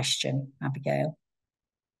that question. Abigail.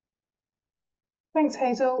 Thanks,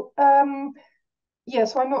 Hazel. Yeah,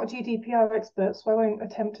 so I'm not a GDPR expert, so I won't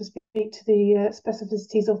attempt to speak speak to the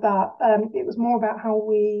specificities of that. It was more about how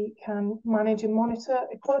we can manage and monitor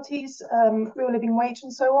equalities, real living wage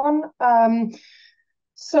and so on.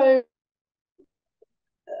 So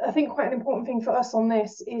I think quite an important thing for us on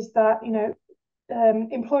this is that, you know,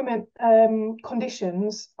 employment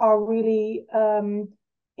conditions are really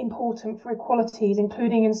important for equalities,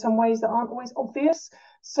 including in some ways that aren't always obvious.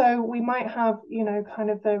 So we might have, you know, kind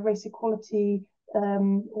of a race equality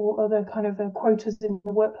or other kind of quotas in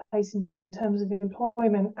the workplace in terms of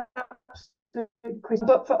employment.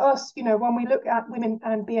 But for us, you know, when we look at women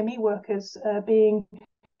and BME workers being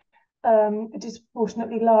a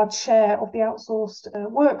disproportionately large share of the outsourced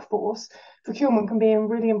workforce, procurement can be a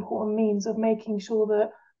really important means of making sure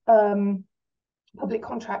that public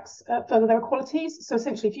contracts further their equalities. So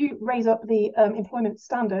essentially, if you raise up the employment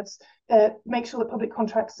standards, make sure that public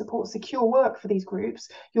contracts support secure work for these groups,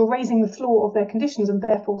 you're raising the floor of their conditions and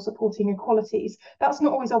therefore supporting equalities. That's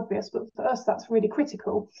not always obvious, but for us, that's really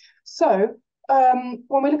critical. So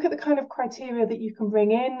when we look at the kind of criteria that you can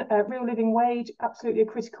bring in, real living wage, absolutely a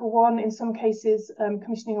critical one. In some cases,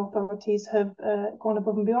 commissioning authorities have gone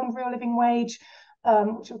above and beyond real living wage,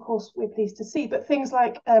 which of course we're pleased to see. But things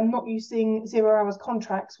like not using 0 hours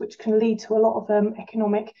contracts, which can lead to a lot of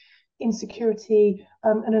economic insecurity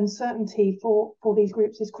and uncertainty for these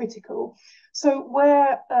groups, is critical. So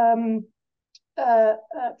where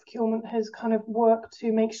procurement has kind of worked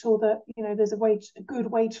to make sure that, you know, there's a good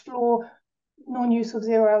wage floor, non-use of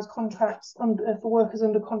 0 hours contracts for workers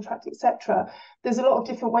under contract, etc. There's a lot of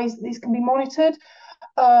different ways that these can be monitored.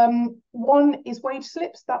 One is wage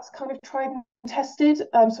slips. That's kind of tried and tested.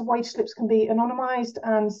 So wage slips can be anonymised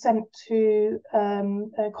and sent to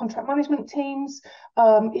contract management teams.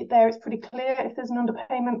 It's pretty clear if there's an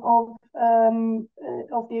underpayment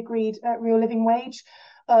of the agreed real living wage,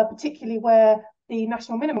 particularly where the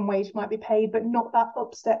national minimum wage might be paid, but not that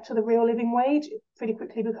upstep to the real living wage. It pretty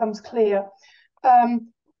quickly becomes clear.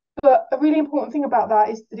 But a really important thing about that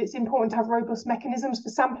is that it's important to have robust mechanisms for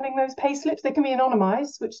sampling those pay slips. They can be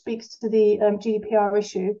anonymised, which speaks to the GDPR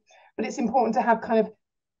issue, but it's important to have kind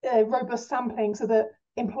of robust sampling so that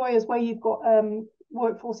employers where you've got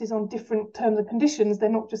workforces on different terms and conditions, they're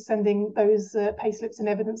not just sending those pay slips and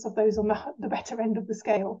evidence of those on the better end of the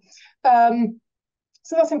scale.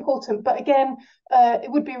 So that's important. But again, it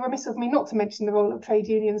would be remiss of me not to mention the role of trade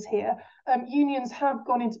unions here. Unions have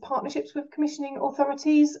gone into partnerships with commissioning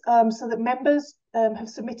authorities so that members have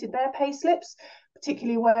submitted their pay slips,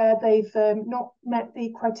 particularly where they've not met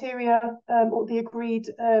the criteria or the agreed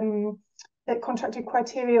contracted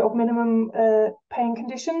criteria of minimum paying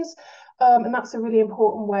conditions. And that's a really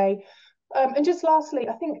important way. And just lastly,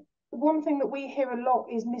 I think one thing that we hear a lot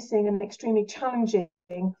is missing and extremely challenging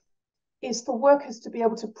is for workers to be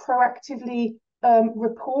able to proactively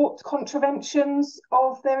report contraventions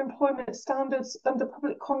of their employment standards under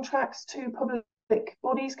public contracts to public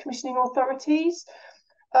bodies, commissioning authorities.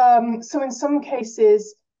 So in some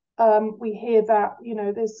cases, we hear that, you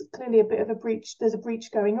know, there's clearly a bit of a breach, there's a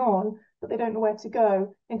breach going on, but they don't know where to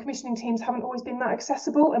go. And commissioning teams haven't always been that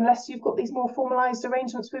accessible unless you've got these more formalised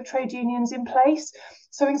arrangements with trade unions in place.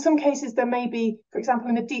 So in some cases, there may be, for example,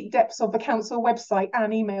 in the deep depths of the council website,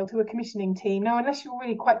 an email to a commissioning team. Now, unless you're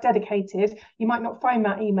really quite dedicated, you might not find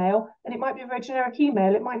that email, and it might be a very generic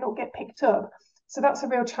email. It might not get picked up. So that's a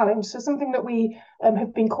real challenge. So something that we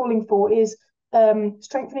have been calling for is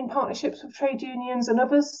strengthening partnerships with trade unions and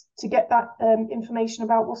others to get that information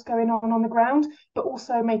about what's going on the ground, but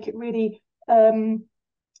also make it really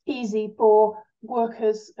easy for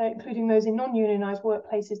workers, including those in non-unionised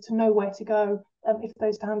workplaces, to know where to go if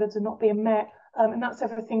those standards are not being met. And that's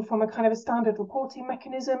everything from a kind of a standard reporting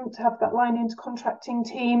mechanism to have that line into contracting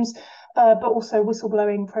teams, but also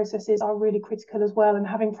whistleblowing processes are really critical as well, and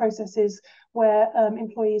having processes where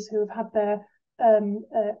employees who have had their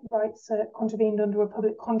rights contravened under a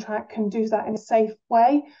public contract can do that in a safe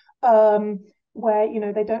way, where, you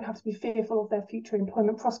know, they don't have to be fearful of their future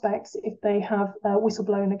employment prospects if they have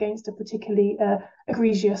whistleblown against a particularly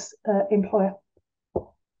egregious employer.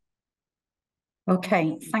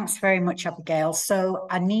 Okay, thanks very much, Abigail. So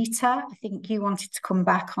Anita, I think you wanted to come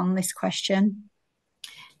back on this question.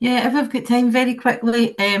 Yeah, if I've got time, very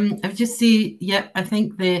quickly, I've just say, yeah, I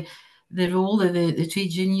think the role of the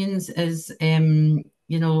trade unions is,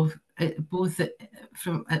 you know, both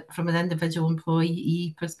from an individual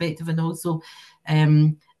employee perspective and also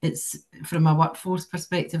it's from a workforce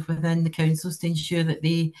perspective within the councils to ensure that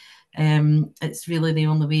they It's really the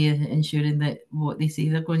only way of ensuring that what they say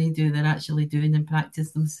they're going to do, they're actually doing in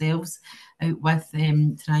practice themselves, out with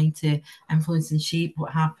trying to influence and shape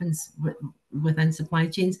what happens within supply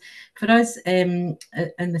chains. For us, in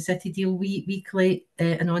the City deal, we collect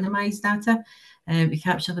anonymised data. We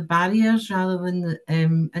capture the barriers rather than the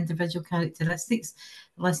individual characteristics.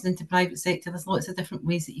 Listening to private sector, there's lots of different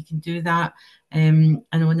ways that you can do that,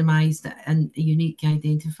 anonymised and unique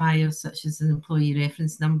identifiers such as an employee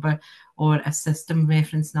reference number or a system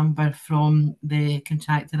reference number from the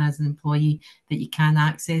contractor as an employee that you can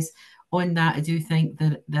access. On that, I do think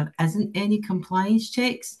that there isn't any compliance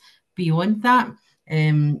checks beyond that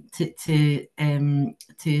to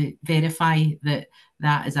verify that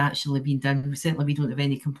that is actually being done. Certainly, we don't have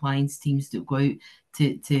any compliance teams that go out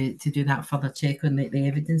to do that further check on the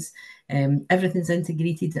evidence. Everything's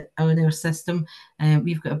integrated on our system.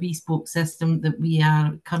 We've got a bespoke system that we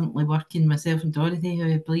are currently working, myself and Dorothy,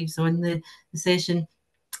 who I believe is on the session,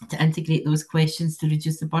 to integrate those questions to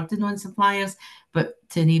reduce the burden on suppliers, but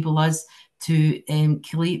to enable us to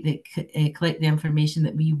collect the information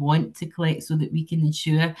that we want to collect so that we can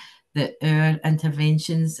ensure that our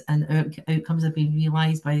interventions and our outcomes are being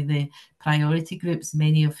realised by the priority groups,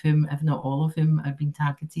 many of whom, if not all of whom, are being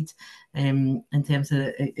targeted in terms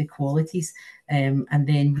of equalities. And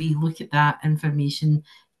then we look at that information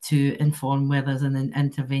to inform whether there's an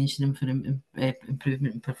intervention for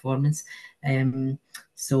improvement in performance. But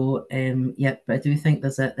I do think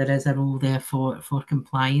there is a role there for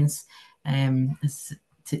compliance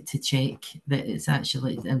to check that it's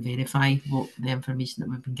actually and verify what the information that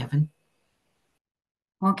we've been given.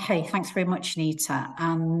 Okay, thanks very much, Nita.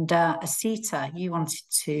 And Asita, you wanted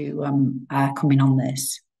to come in on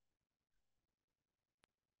this.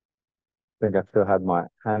 I think I still had my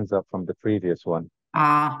hands up from the previous one.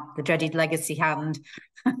 The dreaded legacy hand.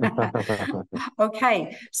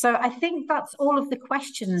 Okay, so I think that's all of the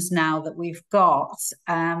questions now that we've got.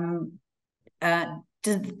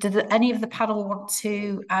 Did any of the panel want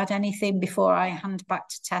to add anything before I hand back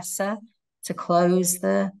to Tessa to close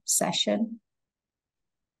the session?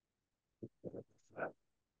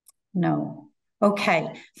 No.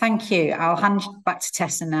 Okay, thank you. I'll hand back to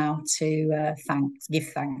Tessa now to give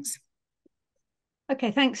thanks. Okay,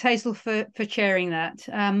 thanks, Hazel, for chairing that,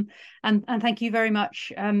 and thank you very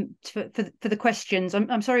much for the questions.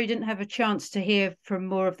 I'm sorry you didn't have a chance to hear from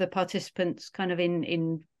more of the participants kind of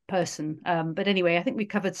in person, but anyway, I think we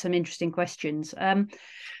covered some interesting questions.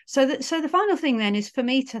 So the final thing then is for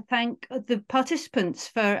me to thank the participants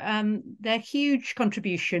for their huge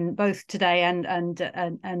contribution both today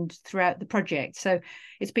and throughout the project. So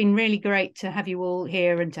it's been really great to have you all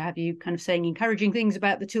here and to have you kind of saying encouraging things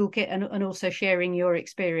about the toolkit and also sharing your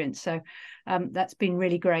experience. So that's been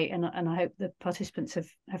really great, and I hope the participants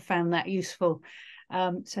have found that useful.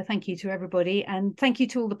 So thank you to everybody, and thank you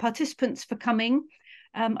to all the participants for coming.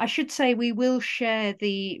 I should say we will share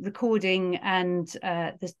the recording and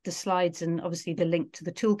the slides and obviously the link to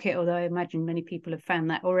the toolkit, although I imagine many people have found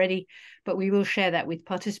that already, but we will share that with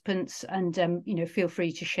participants, and feel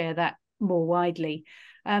free to share that more widely.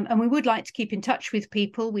 And we would like to keep in touch with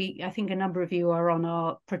people. I think a number of you are on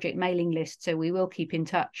our project mailing list, so we will keep in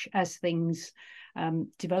touch as things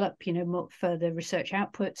develop, more further research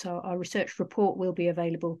outputs. Our research report will be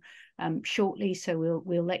available shortly, so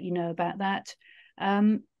we'll let you know about that.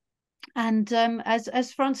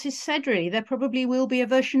 As Francis said, really, there probably will be a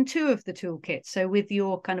version 2 of the toolkit. So with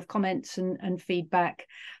your kind of comments and feedback,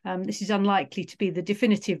 this is unlikely to be the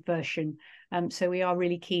definitive version. So we are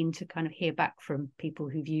really keen to kind of hear back from people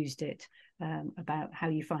who've used it about how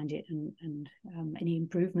you find it and any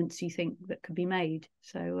improvements you think that could be made.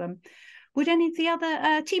 So would any of the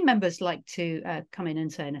other team members like to come in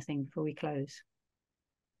and say anything before we close?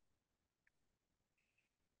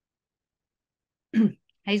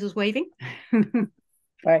 Hazel's waving.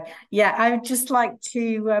 Right. Yeah, I would just like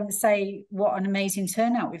to say what an amazing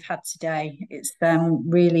turnout we've had today. It's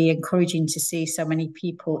really encouraging to see so many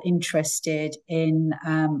people interested in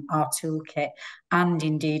our toolkit, and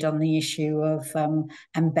indeed on the issue of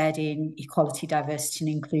embedding equality, diversity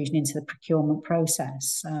and inclusion into the procurement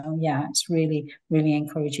process. So yeah, it's really, really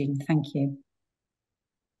encouraging. Thank you.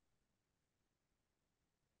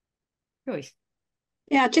 Joyce.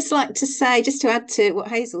 Yeah, I'd just like to say, just to add to what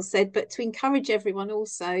Hazel said, but to encourage everyone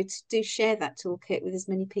also to do share that toolkit with as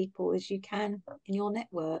many people as you can in your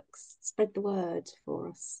networks. Spread the word for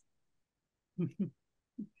us.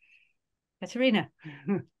 Katerina.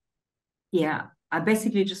 Yeah, I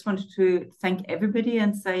basically just wanted to thank everybody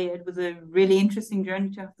and say it was a really interesting journey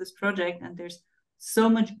to have this project, and there's so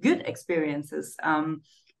much good experiences,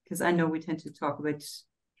 because I know we tend to talk about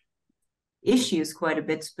issues quite a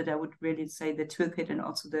bit, but I would really say the toolkit and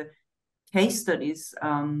also the case studies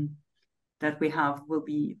that we have will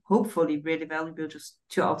be hopefully really valuable, just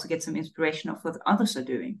to also get some inspiration of what others are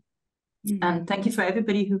doing. And thank you for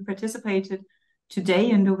everybody who participated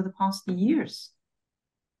today and over the past years.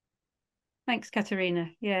 Thanks, Katerina.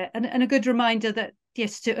 Yeah, and a good reminder that,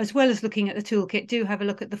 yes, as well as looking at the toolkit, do have a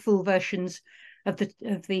look at the full versions of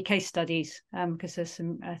the case studies, because there's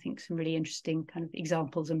some, I think, some really interesting kind of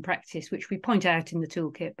examples and practice which we point out in the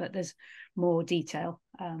toolkit, but there's more detail,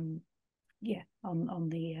 on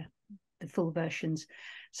the full versions.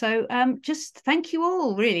 So just thank you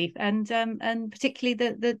all, really, and particularly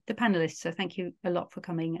the panelists. So thank you a lot for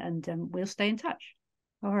coming, and we'll stay in touch.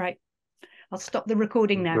 All right, I'll stop the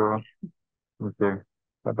recording now. Sure. Okay.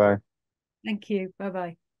 Bye-bye. Thank you.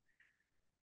 Bye-bye.